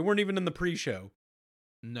 They weren't even in the pre-show.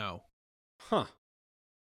 No. Huh.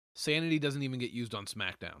 Sanity doesn't even get used on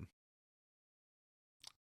SmackDown.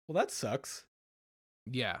 Well, that sucks.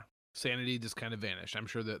 Yeah. Sanity just kind of vanished. I'm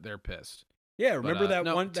sure that they're pissed. Yeah, remember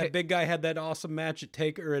that big guy had that awesome match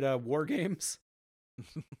at War Games?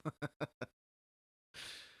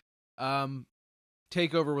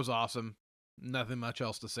 Takeover was awesome. Nothing much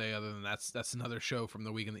else to say other than that's another show from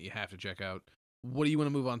the weekend that you have to check out. What do you want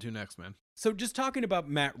to move on to next, man? So just talking about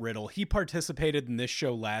Matt Riddle, he participated in this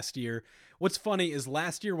show last year. What's funny is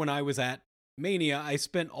last year when I was at Mania, I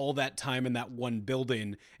spent all that time in that one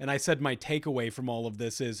building, and I said my takeaway from all of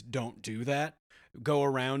this is don't do that. Go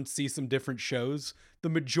around, see some different shows. The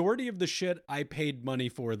majority of the shit I paid money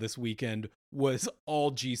for this weekend was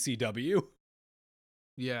all GCW.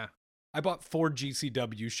 Yeah. I bought 4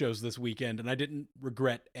 GCW shows this weekend, and I didn't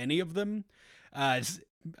regret any of them. I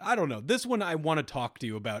don't know. This one I want to talk to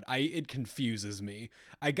you about. It confuses me.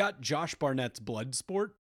 I got Josh Barnett's Bloodsport.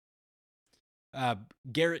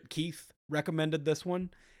 Garrett Keith recommended this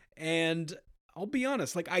one, and I'll be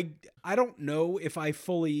honest, like I don't know if I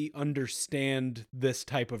fully understand this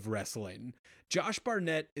type of wrestling. Josh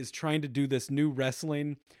Barnett is trying to do this new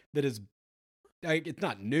wrestling that is, it's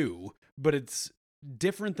not new, but it's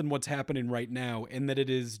different than what's happening right now, in that it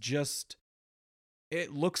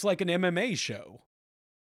looks like an MMA show.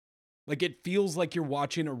 Like, it feels like you're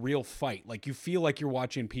watching a real fight. Like, you feel like you're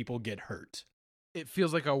watching people get hurt. It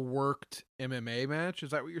feels like a worked MMA match.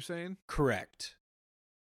 Is that what you're saying? Correct.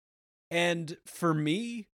 And for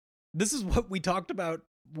me, this is what we talked about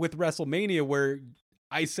with WrestleMania, where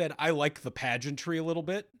I said I like the pageantry a little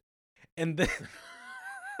bit. And then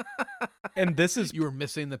and this is, you were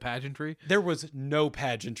missing the pageantry. There was no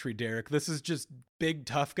pageantry, Derek. This is just big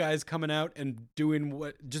tough guys coming out and doing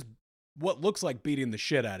what looks like beating the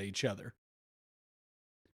shit out of each other.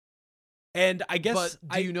 And I guess,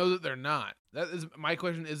 but do you know that they're not? That is my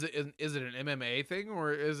question. Is it an MMA thing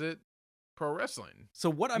or is it pro wrestling? So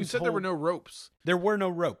what you said there were no ropes. There were no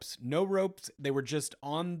ropes. No ropes. They were just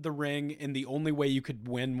on the ring, and the only way you could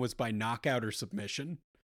win was by knockout or submission.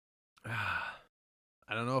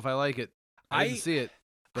 I don't know if I like it. I didn't see it,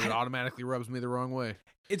 but it automatically rubs me the wrong way.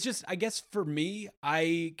 It's just, I guess for me,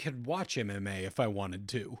 I could watch MMA if I wanted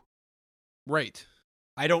to. Right.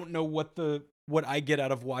 I don't know what I get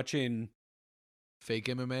out of watching fake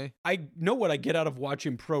MMA. I know what I get out of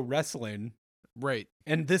watching pro wrestling. Right.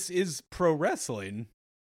 And this is pro wrestling.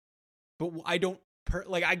 But I don't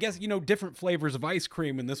I guess, different flavors of ice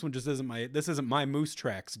cream, and this one just isn't my Moose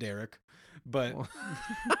Tracks, Derek. But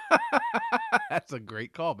that's a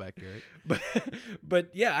great callback, Derek. But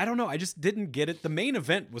yeah, I don't know. I just didn't get it. The main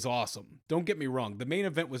event was awesome. Don't get me wrong. The main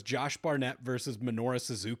event was Josh Barnett versus Minoru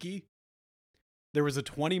Suzuki. There was a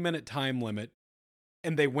 20-minute time limit,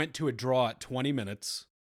 and they went to a draw at 20 minutes,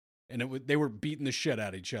 and they were beating the shit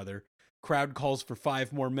out of each other. Crowd calls for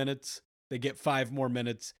 5 more minutes. They get 5 more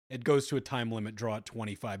minutes. It goes to a time limit draw at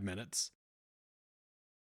 25 minutes.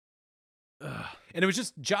 Ugh. And it was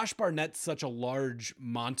just Josh Barnett's such a large,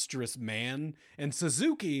 monstrous man, and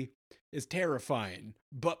Suzuki is terrifying,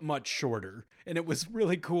 but much shorter. And it was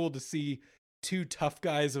really cool to see 2 tough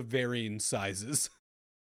guys of varying sizes.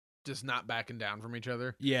 Just not backing down from each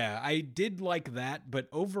other. Yeah, I did like that, but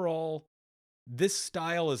overall, this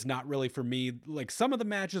style is not really for me. Like, some of the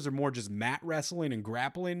matches are more just mat wrestling and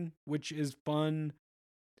grappling, which is fun.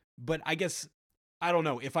 But I guess, I don't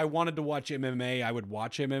know. If I wanted to watch MMA, I would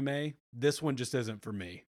watch MMA. This one just isn't for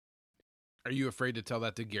me. Are you afraid to tell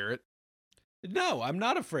that to Garrett? No, I'm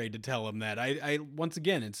not afraid to tell him that. I once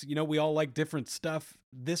again, it's, we all like different stuff.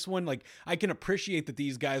 This one, like, I can appreciate that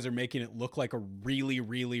these guys are making it look like a really,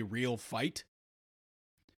 really real fight.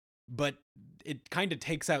 But it kind of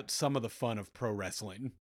takes out some of the fun of pro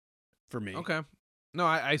wrestling for me. Okay. No,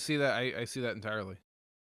 I see that. I see that entirely.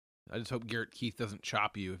 I just hope Garrett Keith doesn't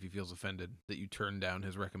chop you if he feels offended that you turned down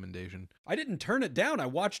his recommendation. I didn't turn it down. I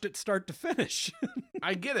watched it start to finish.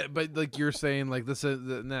 I get it, but like you're saying, like this is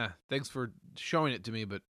thanks for showing it to me,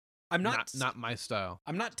 but I'm not my style.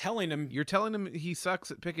 I'm not telling him. You're telling him he sucks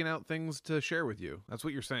at picking out things to share with you. That's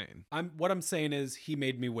what you're saying. What I'm saying is he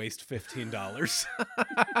made me waste $15.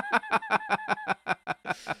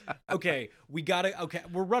 Okay,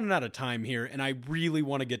 we're running out of time here, and I really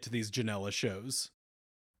want to get to these Janela shows.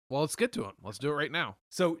 Well, let's get to them. Let's do it right now.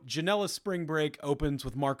 So Janela's Spring Break opens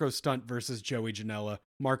with Marco Stunt versus Joey Janela.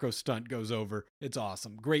 Marco Stunt goes over. It's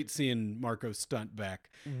awesome. Great seeing Marco Stunt back.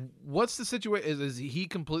 What's the situation? Is he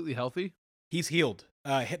completely healthy? He's healed.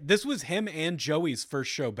 This was him and Joey's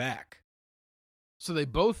first show back. So they're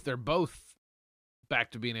both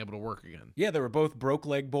back to being able to work again. Yeah, they were both broke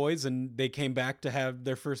leg boys, and they came back to have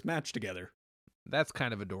their first match together. That's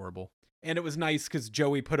kind of adorable. And it was nice because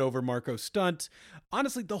Joey put over Marco Stunt.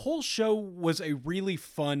 Honestly, the whole show was a really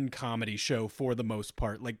fun comedy show for the most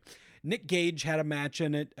part. Like, Nick Gage had a match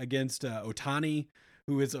in it against Otani,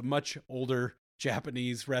 who is a much older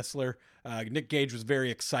Japanese wrestler. Nick Gage was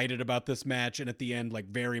very excited about this match, and at the end, like,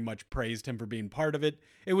 very much praised him for being part of it.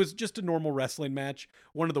 It was just a normal wrestling match.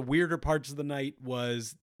 One of the weirder parts of the night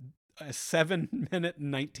was a 7-minute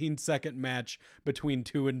and 19-second match between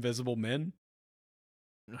two invisible men.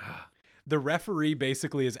 The referee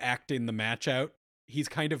basically is acting the match out. He's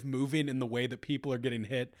kind of moving in the way that people are getting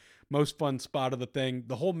hit. Most fun spot of the thing.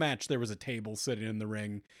 The whole match, there was a table sitting in the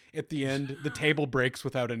ring. At the end, the table breaks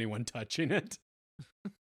without anyone touching it.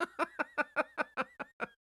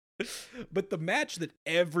 But the match that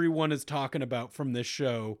everyone is talking about from this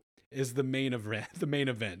show is the main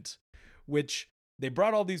event, which they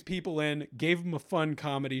brought all these people in, gave them a fun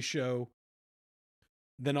comedy show.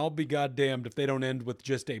 Then I'll be goddamned if they don't end with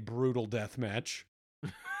just a brutal death match.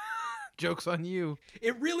 Joke's on you.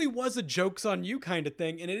 It really was a joke's on you kind of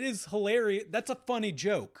thing, and it is hilarious. That's a funny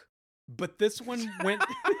joke. But this one went...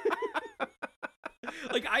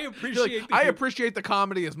 Like, I appreciate... I appreciate the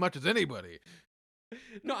comedy as much as anybody.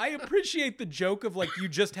 No, I appreciate the joke of, like, you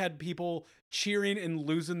just had people cheering and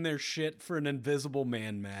losing their shit for an Invisible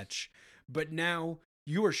Man match. But now...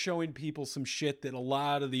 you are showing people some shit that a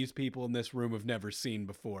lot of these people in this room have never seen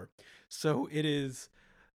before. So it is.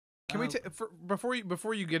 Can we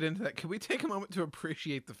before you get into that? Can we take a moment to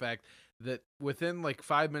appreciate the fact that within like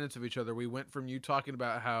 5 minutes of each other, we went from you talking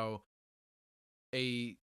about how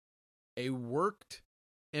a worked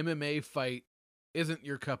MMA fight isn't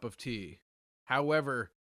your cup of tea. However,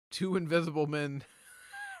 two invisible men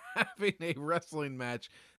having a wrestling match,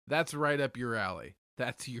 that's right up your alley.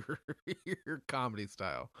 That's your comedy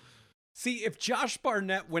style. See, if Josh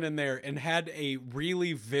Barnett went in there and had a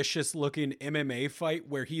really vicious looking MMA fight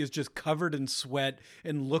where he is just covered in sweat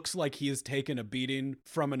and looks like he has taken a beating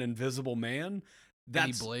from an invisible man,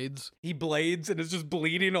 he blades. He blades and is just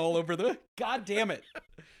bleeding all over the... God damn it.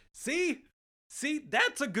 See,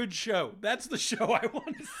 that's a good show. That's the show I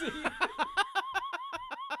want to see.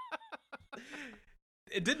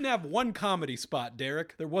 It didn't have one comedy spot,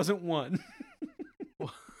 Derek. There wasn't one.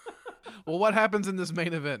 Well, what happens in this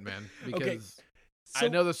main event, man? Because okay, I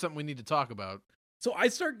know there's something we need to talk about. So I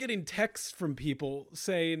start getting texts from people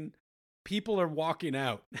saying people are walking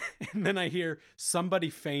out. And then I hear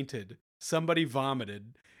somebody fainted, somebody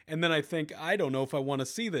vomited. And then I think, I don't know if I want to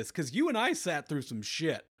see this. Because you and I sat through some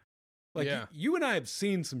shit. Like, yeah. You and I have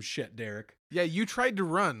seen some shit, Derek. Yeah, you tried to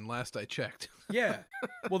run last I checked. Yeah.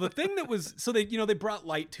 Well, the thing that was, so they brought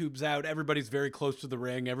light tubes out. Everybody's very close to the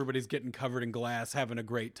ring. Everybody's getting covered in glass, having a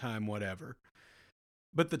great time, whatever.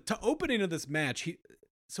 But the opening of this match,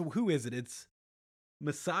 so who is it? It's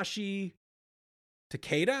Masashi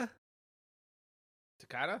Takeda?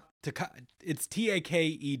 Takada? It's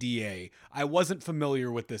Takeda. I wasn't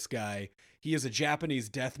familiar with this guy. He is a Japanese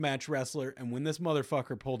deathmatch wrestler, and when this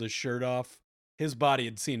motherfucker pulled his shirt off, his body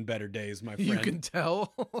had seen better days, my friend. You can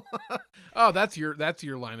tell. Oh, that's your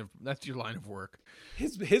line of work.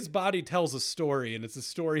 His body tells a story, and it's a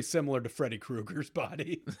story similar to Freddy Krueger's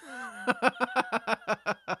body.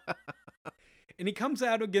 And he comes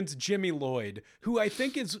out against Jimmy Lloyd, who I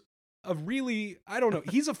think is a really, I don't know,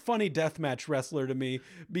 he's a funny deathmatch wrestler to me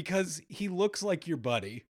because he looks like your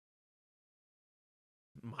buddy.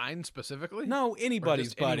 Mine specifically? No,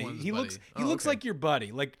 anybody's buddy. He looks like your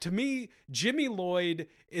buddy. Like, to me, Jimmy Lloyd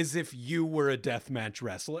is if you were a deathmatch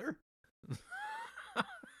wrestler.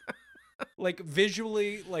 Like,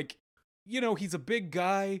 visually, like, he's a big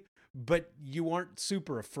guy, but you aren't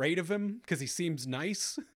super afraid of him because he seems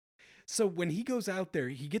nice. So when he goes out there,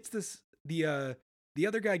 he gets the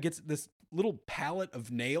other guy gets this little pallet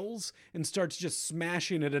of nails and starts just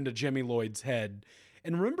smashing it into Jimmy Lloyd's head.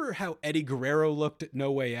 And remember how Eddie Guerrero looked at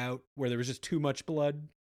No Way Out, where there was just too much blood?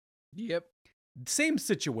 Yep. Same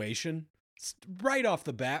situation. Right off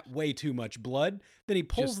the bat, way too much blood. Then he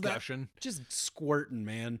pulls Just that, gushing. just squirting,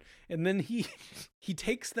 man. And then he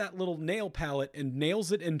takes that little nail palette and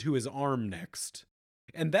nails it into his arm next.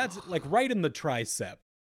 And that's like right in the tricep,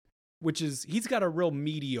 which is, he's got a real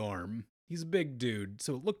meaty arm. He's a big dude,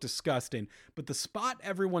 so it looked disgusting. But the spot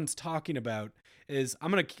everyone's talking about is, I'm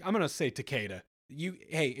gonna say Takeda.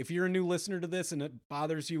 Hey, if you're a new listener to this and it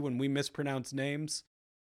bothers you when we mispronounce names,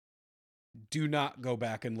 do not go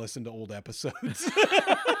back and listen to old episodes.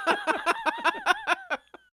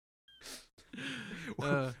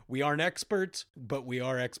 We aren't experts, but we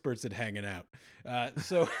are experts at hanging out.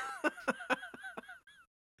 So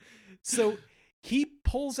he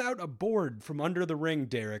pulls out a board from under the ring,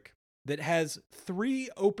 Derek, that has 3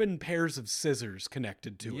 open pairs of scissors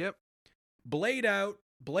connected to it. Yep. Blade out,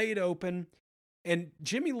 blade open, and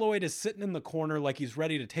Jimmy Lloyd is sitting in the corner like he's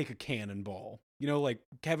ready to take a cannonball. You know, like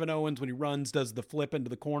Kevin Owens when he runs does the flip into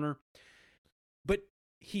the corner. But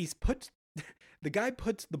the guy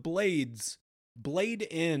puts the blade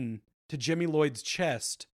in to Jimmy Lloyd's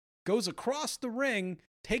chest, goes across the ring,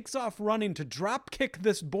 takes off running to drop kick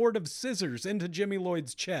this board of scissors into Jimmy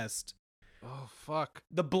Lloyd's chest. Oh, fuck.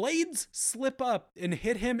 The blades slip up and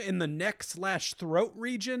hit him in the neck/throat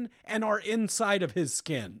region and are inside of his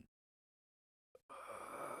skin.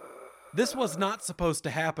 This was not supposed to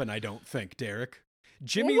happen, I don't think, Derek.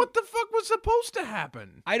 Well, what the fuck was supposed to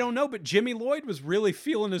happen? I don't know, but Jimmy Lloyd was really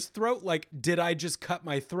feeling his throat like, did I just cut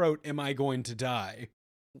my throat? Am I going to die?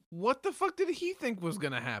 What the fuck did he think was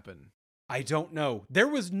going to happen? I don't know. There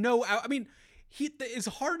was no... I mean, as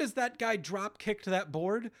hard as that guy drop kicked that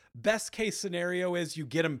board, best case scenario is you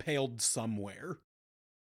get impaled somewhere.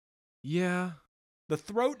 Yeah. The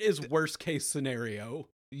throat is worst case scenario.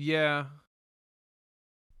 Yeah.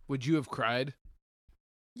 Would you have cried?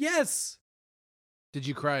 Yes. Did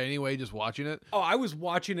you cry anyway just watching it? Oh, I was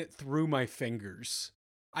watching it through my fingers.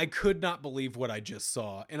 I could not believe what I just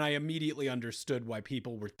saw, and I immediately understood why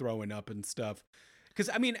people were throwing up and stuff. Because,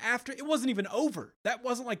 I mean, after, it wasn't even over. That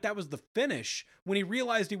wasn't like that was the finish. When he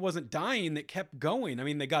realized he wasn't dying, that kept going. I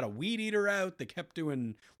mean, they got a weed eater out. They kept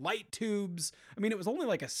doing light tubes. I mean, it was only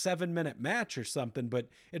like a 7-minute match or something, but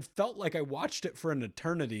it felt like I watched it for an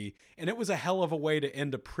eternity, and it was a hell of a way to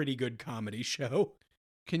end a pretty good comedy show.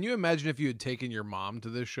 Can you imagine if you had taken your mom to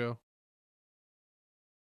this show?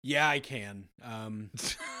 Yeah, I can.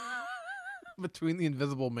 Between the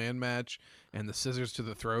Invisible Man match and the scissors to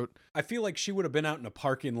the throat. I feel like she would have been out in a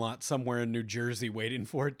parking lot somewhere in New Jersey waiting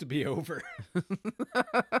for it to be over.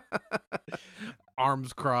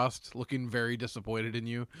 Arms crossed, looking very disappointed in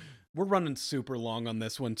you. We're running super long on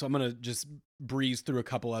this one, so I'm going to just breeze through a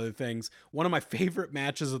couple other things. One of my favorite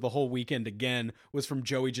matches of the whole weekend, again, was from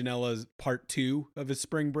Joey Janela's part 2 of his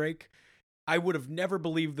spring break. I would have never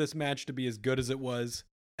believed this match to be as good as it was.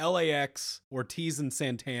 LAX, Ortiz and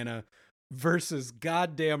Santana versus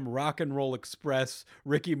goddamn Rock and Roll Express,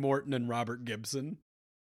 Ricky Morton and Robert Gibson.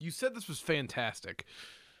 You said this was fantastic.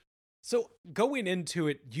 So going into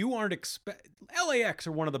it, you aren't LAX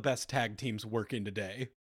are one of the best tag teams working today.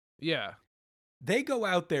 Yeah. They go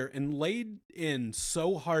out there and laid in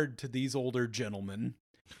so hard to these older gentlemen.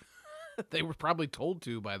 They were probably told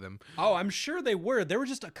to by them. Oh, I'm sure they were. There were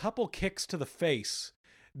just a couple kicks to the face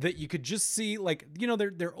that you could just see, like, you know,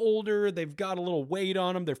 they're older, they've got a little weight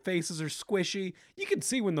on them, their faces are squishy. You can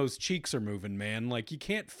see when those cheeks are moving, man. Like, you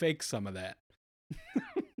can't fake some of that.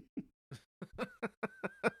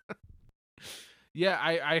 Yeah,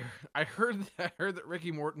 I heard that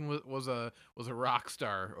Ricky Morton was a rock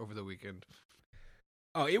star over the weekend.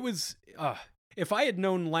 Oh, it was if I had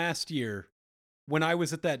known last year when I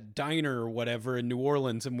was at that diner or whatever in New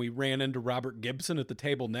Orleans and we ran into Robert Gibson at the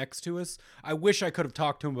table next to us, I wish I could have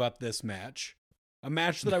talked to him about this match. A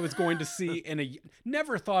match that I was going to see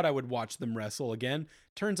never thought I would watch them wrestle again.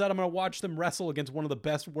 Turns out I'm going to watch them wrestle against one of the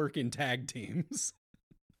best working tag teams.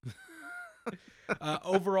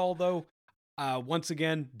 Overall, though, once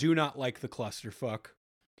again, do not like the clusterfuck.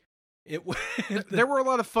 There were a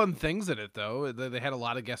lot of fun things in it, though. They had a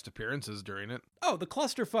lot of guest appearances during it. Oh, the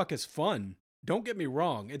clusterfuck is fun. Don't get me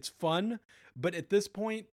wrong. It's fun. But at this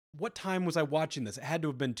point, what time was I watching this? It had to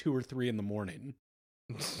have been 2 or 3 in the morning.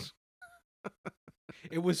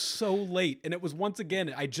 It was so late. And it was, once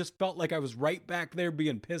again, I just felt like I was right back there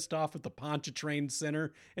being pissed off at the Pontchartrain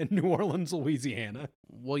Center in New Orleans, Louisiana.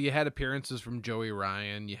 Well, you had appearances from Joey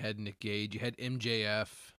Ryan. You had Nick Gage. You had MJF.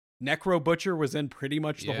 Necro Butcher was in pretty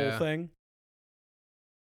much the whole thing.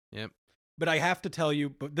 Yep. But I have to tell you,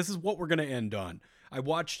 but this is what we're going to end on. I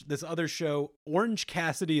watched this other show. Orange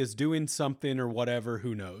Cassidy is doing something or whatever.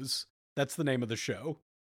 Who knows? That's the name of the show.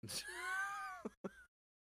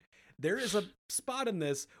 There is a spot in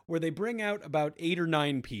this where they bring out about 8 or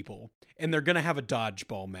 9 people, and they're going to have a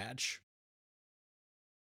dodgeball match.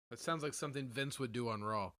 That sounds like something Vince would do on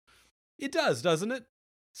Raw. It does, doesn't it?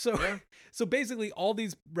 So, Yeah. so basically, all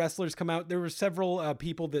these wrestlers come out. There were several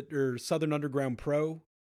people that are Southern Underground Pro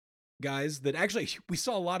guys that actually, we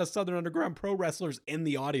saw a lot of Southern Underground Pro wrestlers in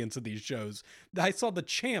the audience of these shows. I saw the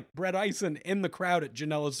champ, Brett Eisen, in the crowd at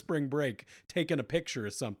Janela's spring break taking a picture or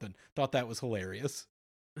something. Thought that was hilarious.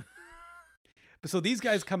 So these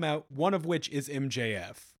guys come out, one of which is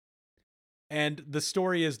MJF. And the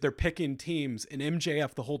story is they're picking teams, and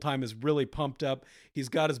MJF the whole time is really pumped up. He's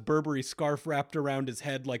got his Burberry scarf wrapped around his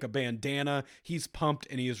head like a bandana. He's pumped,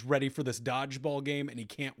 and he is ready for this dodgeball game, and he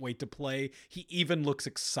can't wait to play. He even looks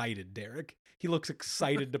excited, Derek. He looks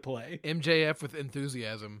excited to play. MJF with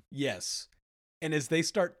enthusiasm. Yes. And as they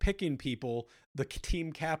start picking people, the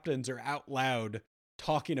team captains are out loud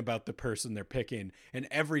talking about the person they're picking, and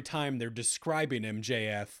every time they're describing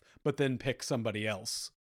MJF, but then pick somebody else.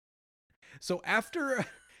 So after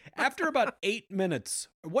about 8 minutes,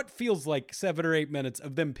 what feels like 7 or 8 minutes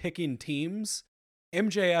of them picking teams,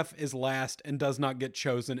 MJF is last and does not get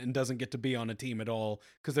chosen and doesn't get to be on a team at all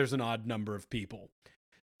because there's an odd number of people.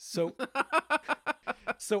 So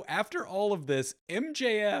after all of this,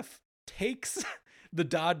 MJF takes the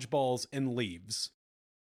dodgeballs and leaves.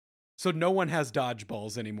 So no one has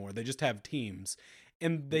dodgeballs anymore. They just have teams.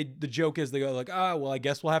 And the joke is they go like, well, I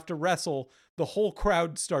guess we'll have to wrestle. The whole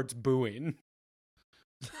crowd starts booing.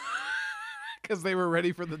 Because they were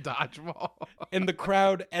ready for the dodgeball. And the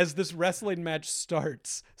crowd, as this wrestling match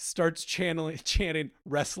starts chanting,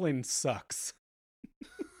 "Wrestling sucks."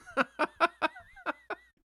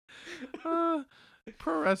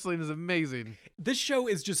 Pro wrestling is amazing. This show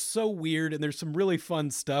is just so weird, and there's some really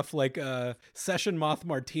fun stuff like Session Moth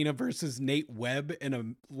Martina versus Nate Webb in a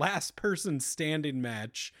last person standing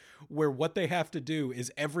match where what they have to do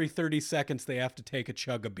is every 30 seconds they have to take a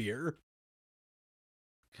chug of beer.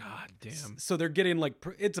 God damn. So they're getting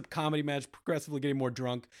it's a comedy match, progressively getting more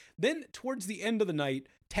drunk. Then towards the end of the night,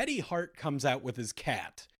 Teddy Hart comes out with his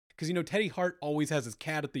cat. Because, Teddy Hart always has his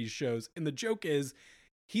cat at these shows. And the joke is,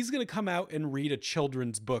 he's going to come out and read a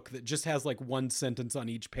children's book that just has one sentence on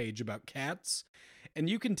each page about cats. And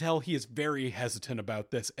you can tell he is very hesitant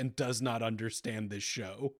about this and does not understand this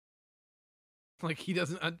show. He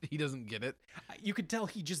doesn't get it. You could tell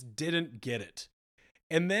he just didn't get it.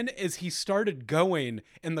 And then as he started going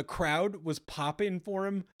and the crowd was popping for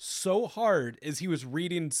him so hard as he was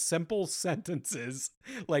reading simple sentences,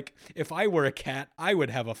 like, if I were a cat, I would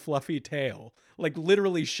have a fluffy tail.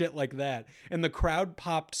 Literally shit like that. And the crowd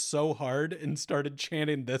popped so hard and started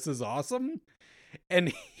chanting, "This is awesome." And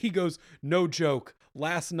he goes, "No joke.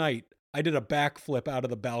 Last night, I did a backflip out of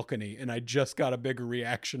the balcony and I just got a bigger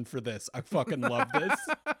reaction for this. I fucking love this."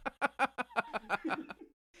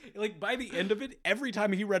 By the end of it, every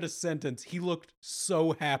time he read a sentence, he looked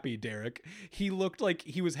so happy, Derek. He looked like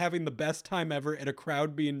he was having the best time ever at a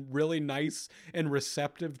crowd being really nice and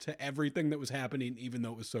receptive to everything that was happening, even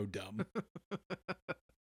though it was so dumb.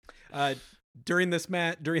 During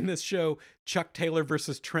this show, Chuck Taylor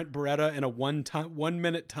versus Trent Beretta in a 1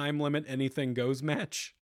 minute time limit anything goes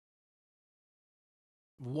match.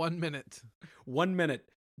 1 minute. 1 minute.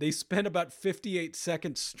 They spent about 58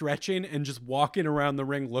 seconds stretching and just walking around the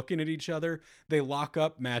ring looking at each other. They lock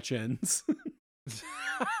up, match ends.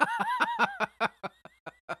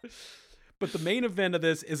 But the main event of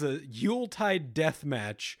this is a Yuletide death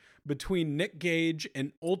match between Nick Gage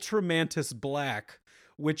and Ultra Mantis Black,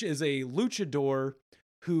 which is a luchador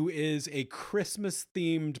who is a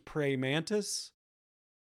Christmas-themed praying mantis.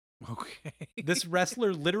 Okay. This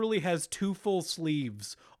wrestler literally has 2 full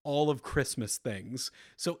sleeves, all of Christmas things.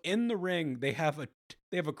 So in the ring, they have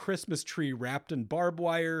a Christmas tree wrapped in barbed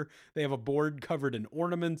wire. They have a board covered in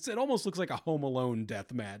ornaments. It almost looks like a Home Alone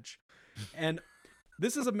death match. And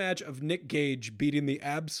this is a match of Nick Gage beating the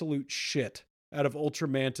absolute shit out of Ultra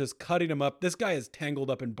Mantis, cutting him up. This guy is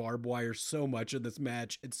tangled up in barbed wire so much of this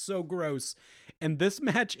match. It's so gross. And this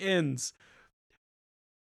match ends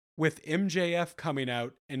with MJF coming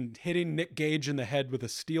out and hitting Nick Gage in the head with a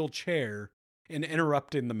steel chair and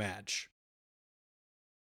interrupting the match.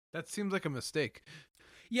 That seems like a mistake.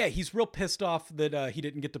 Yeah, he's real pissed off that he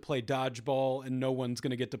didn't get to play dodgeball and no one's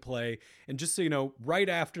going to get to play. And just so you know, right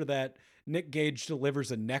after that, Nick Gage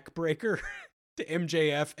delivers a neck breaker to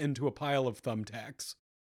MJF into a pile of thumbtacks.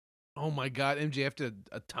 Oh my God, MJF did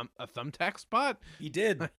a thumbtack spot? He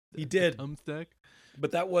did. He did. Thumbtack?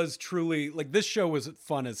 But that was truly, this show was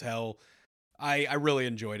fun as hell. I really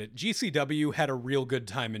enjoyed it. GCW had a real good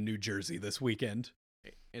time in New Jersey this weekend.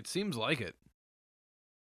 It seems like it.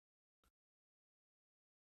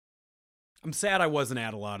 I'm sad I wasn't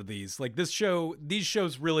at a lot of these. Like these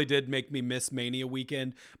shows really did make me miss Mania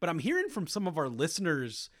weekend, but I'm hearing from some of our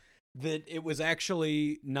listeners that it was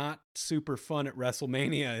actually not super fun at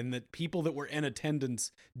WrestleMania and that people that were in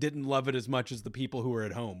attendance didn't love it as much as the people who were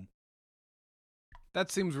at home. That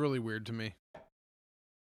seems really weird to me.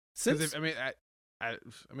 Since, I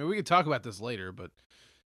mean, we could talk about this later, but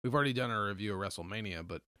we've already done our review of WrestleMania.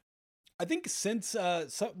 But I think since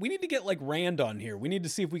we need to get like Rand on here. We need to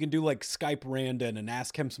see if we can do like Skype Rand in and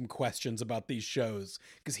ask him some questions about these shows,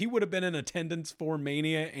 because he would have been in attendance for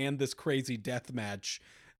Mania and this crazy death match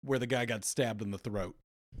where the guy got stabbed in the throat.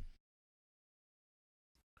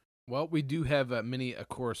 Well, we do have a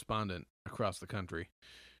correspondent across the country.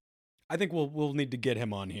 I think we'll need to get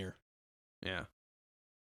him on here. Yeah.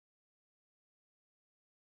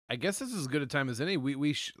 I guess this is as good a time as any.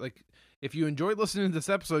 We like, if you enjoyed listening to this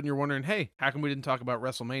episode and you're wondering, hey, how come we didn't talk about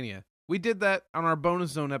WrestleMania? We did that on our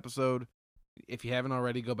bonus zone episode. If you haven't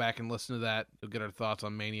already, go back and listen to that. You'll get our thoughts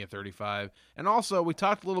on Mania 35. And also, we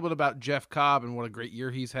talked a little bit about Jeff Cobb and what a great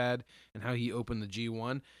year he's had and how he opened the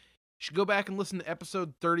G1. You should go back and listen to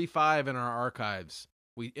episode 35 in our archives.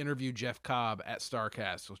 We interviewed Jeff Cobb at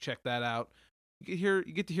StarCast, so check that out. You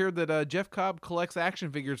get to hear that Jeff Cobb collects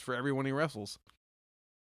action figures for everyone he wrestles.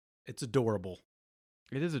 It's adorable.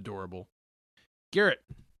 It is adorable. Garrett,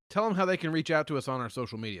 tell them how they can reach out to us on our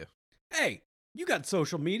social media. Hey, you got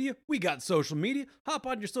social media. We got social media. Hop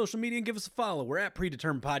on your social media and give us a follow. We're at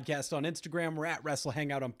Predetermined Podcast on Instagram. We're at Wrestle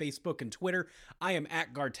Hangout on Facebook and Twitter. I am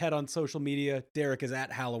at Gartett on social media. Derek is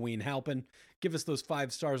at Halloween Halpin. Give us those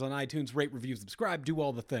 5 stars on iTunes. Rate, review, subscribe. Do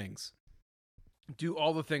all the things. Do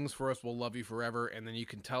all the things for us. We'll love you forever. And then you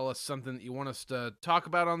can tell us something that you want us to talk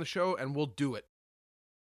about on the show, and we'll do it.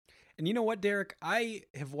 And you know what, Derek? I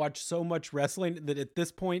have watched so much wrestling that at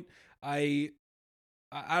this point, I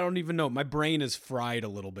don't even know. My brain is fried a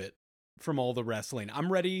little bit from all the wrestling.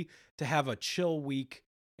 I'm ready to have a chill week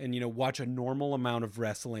and, watch a normal amount of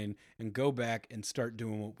wrestling and go back and start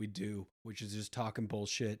doing what we do, which is just talking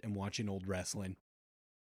bullshit and watching old wrestling.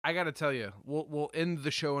 I got to tell you, we'll end the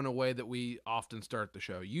show in a way that we often start the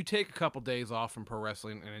show. You take a couple days off from pro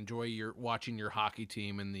wrestling and enjoy watching your hockey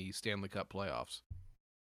team in the Stanley Cup playoffs.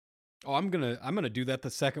 Oh, I'm gonna do that the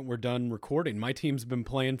second we're done recording. My team's been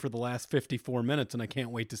playing for the last 54 minutes, and I can't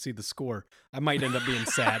wait to see the score. I might end up being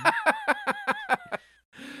sad.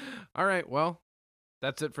 All right, well,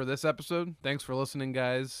 that's it for this episode. Thanks for listening,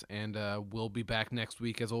 guys, and we'll be back next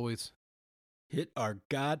week as always. Hit our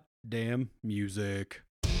goddamn music.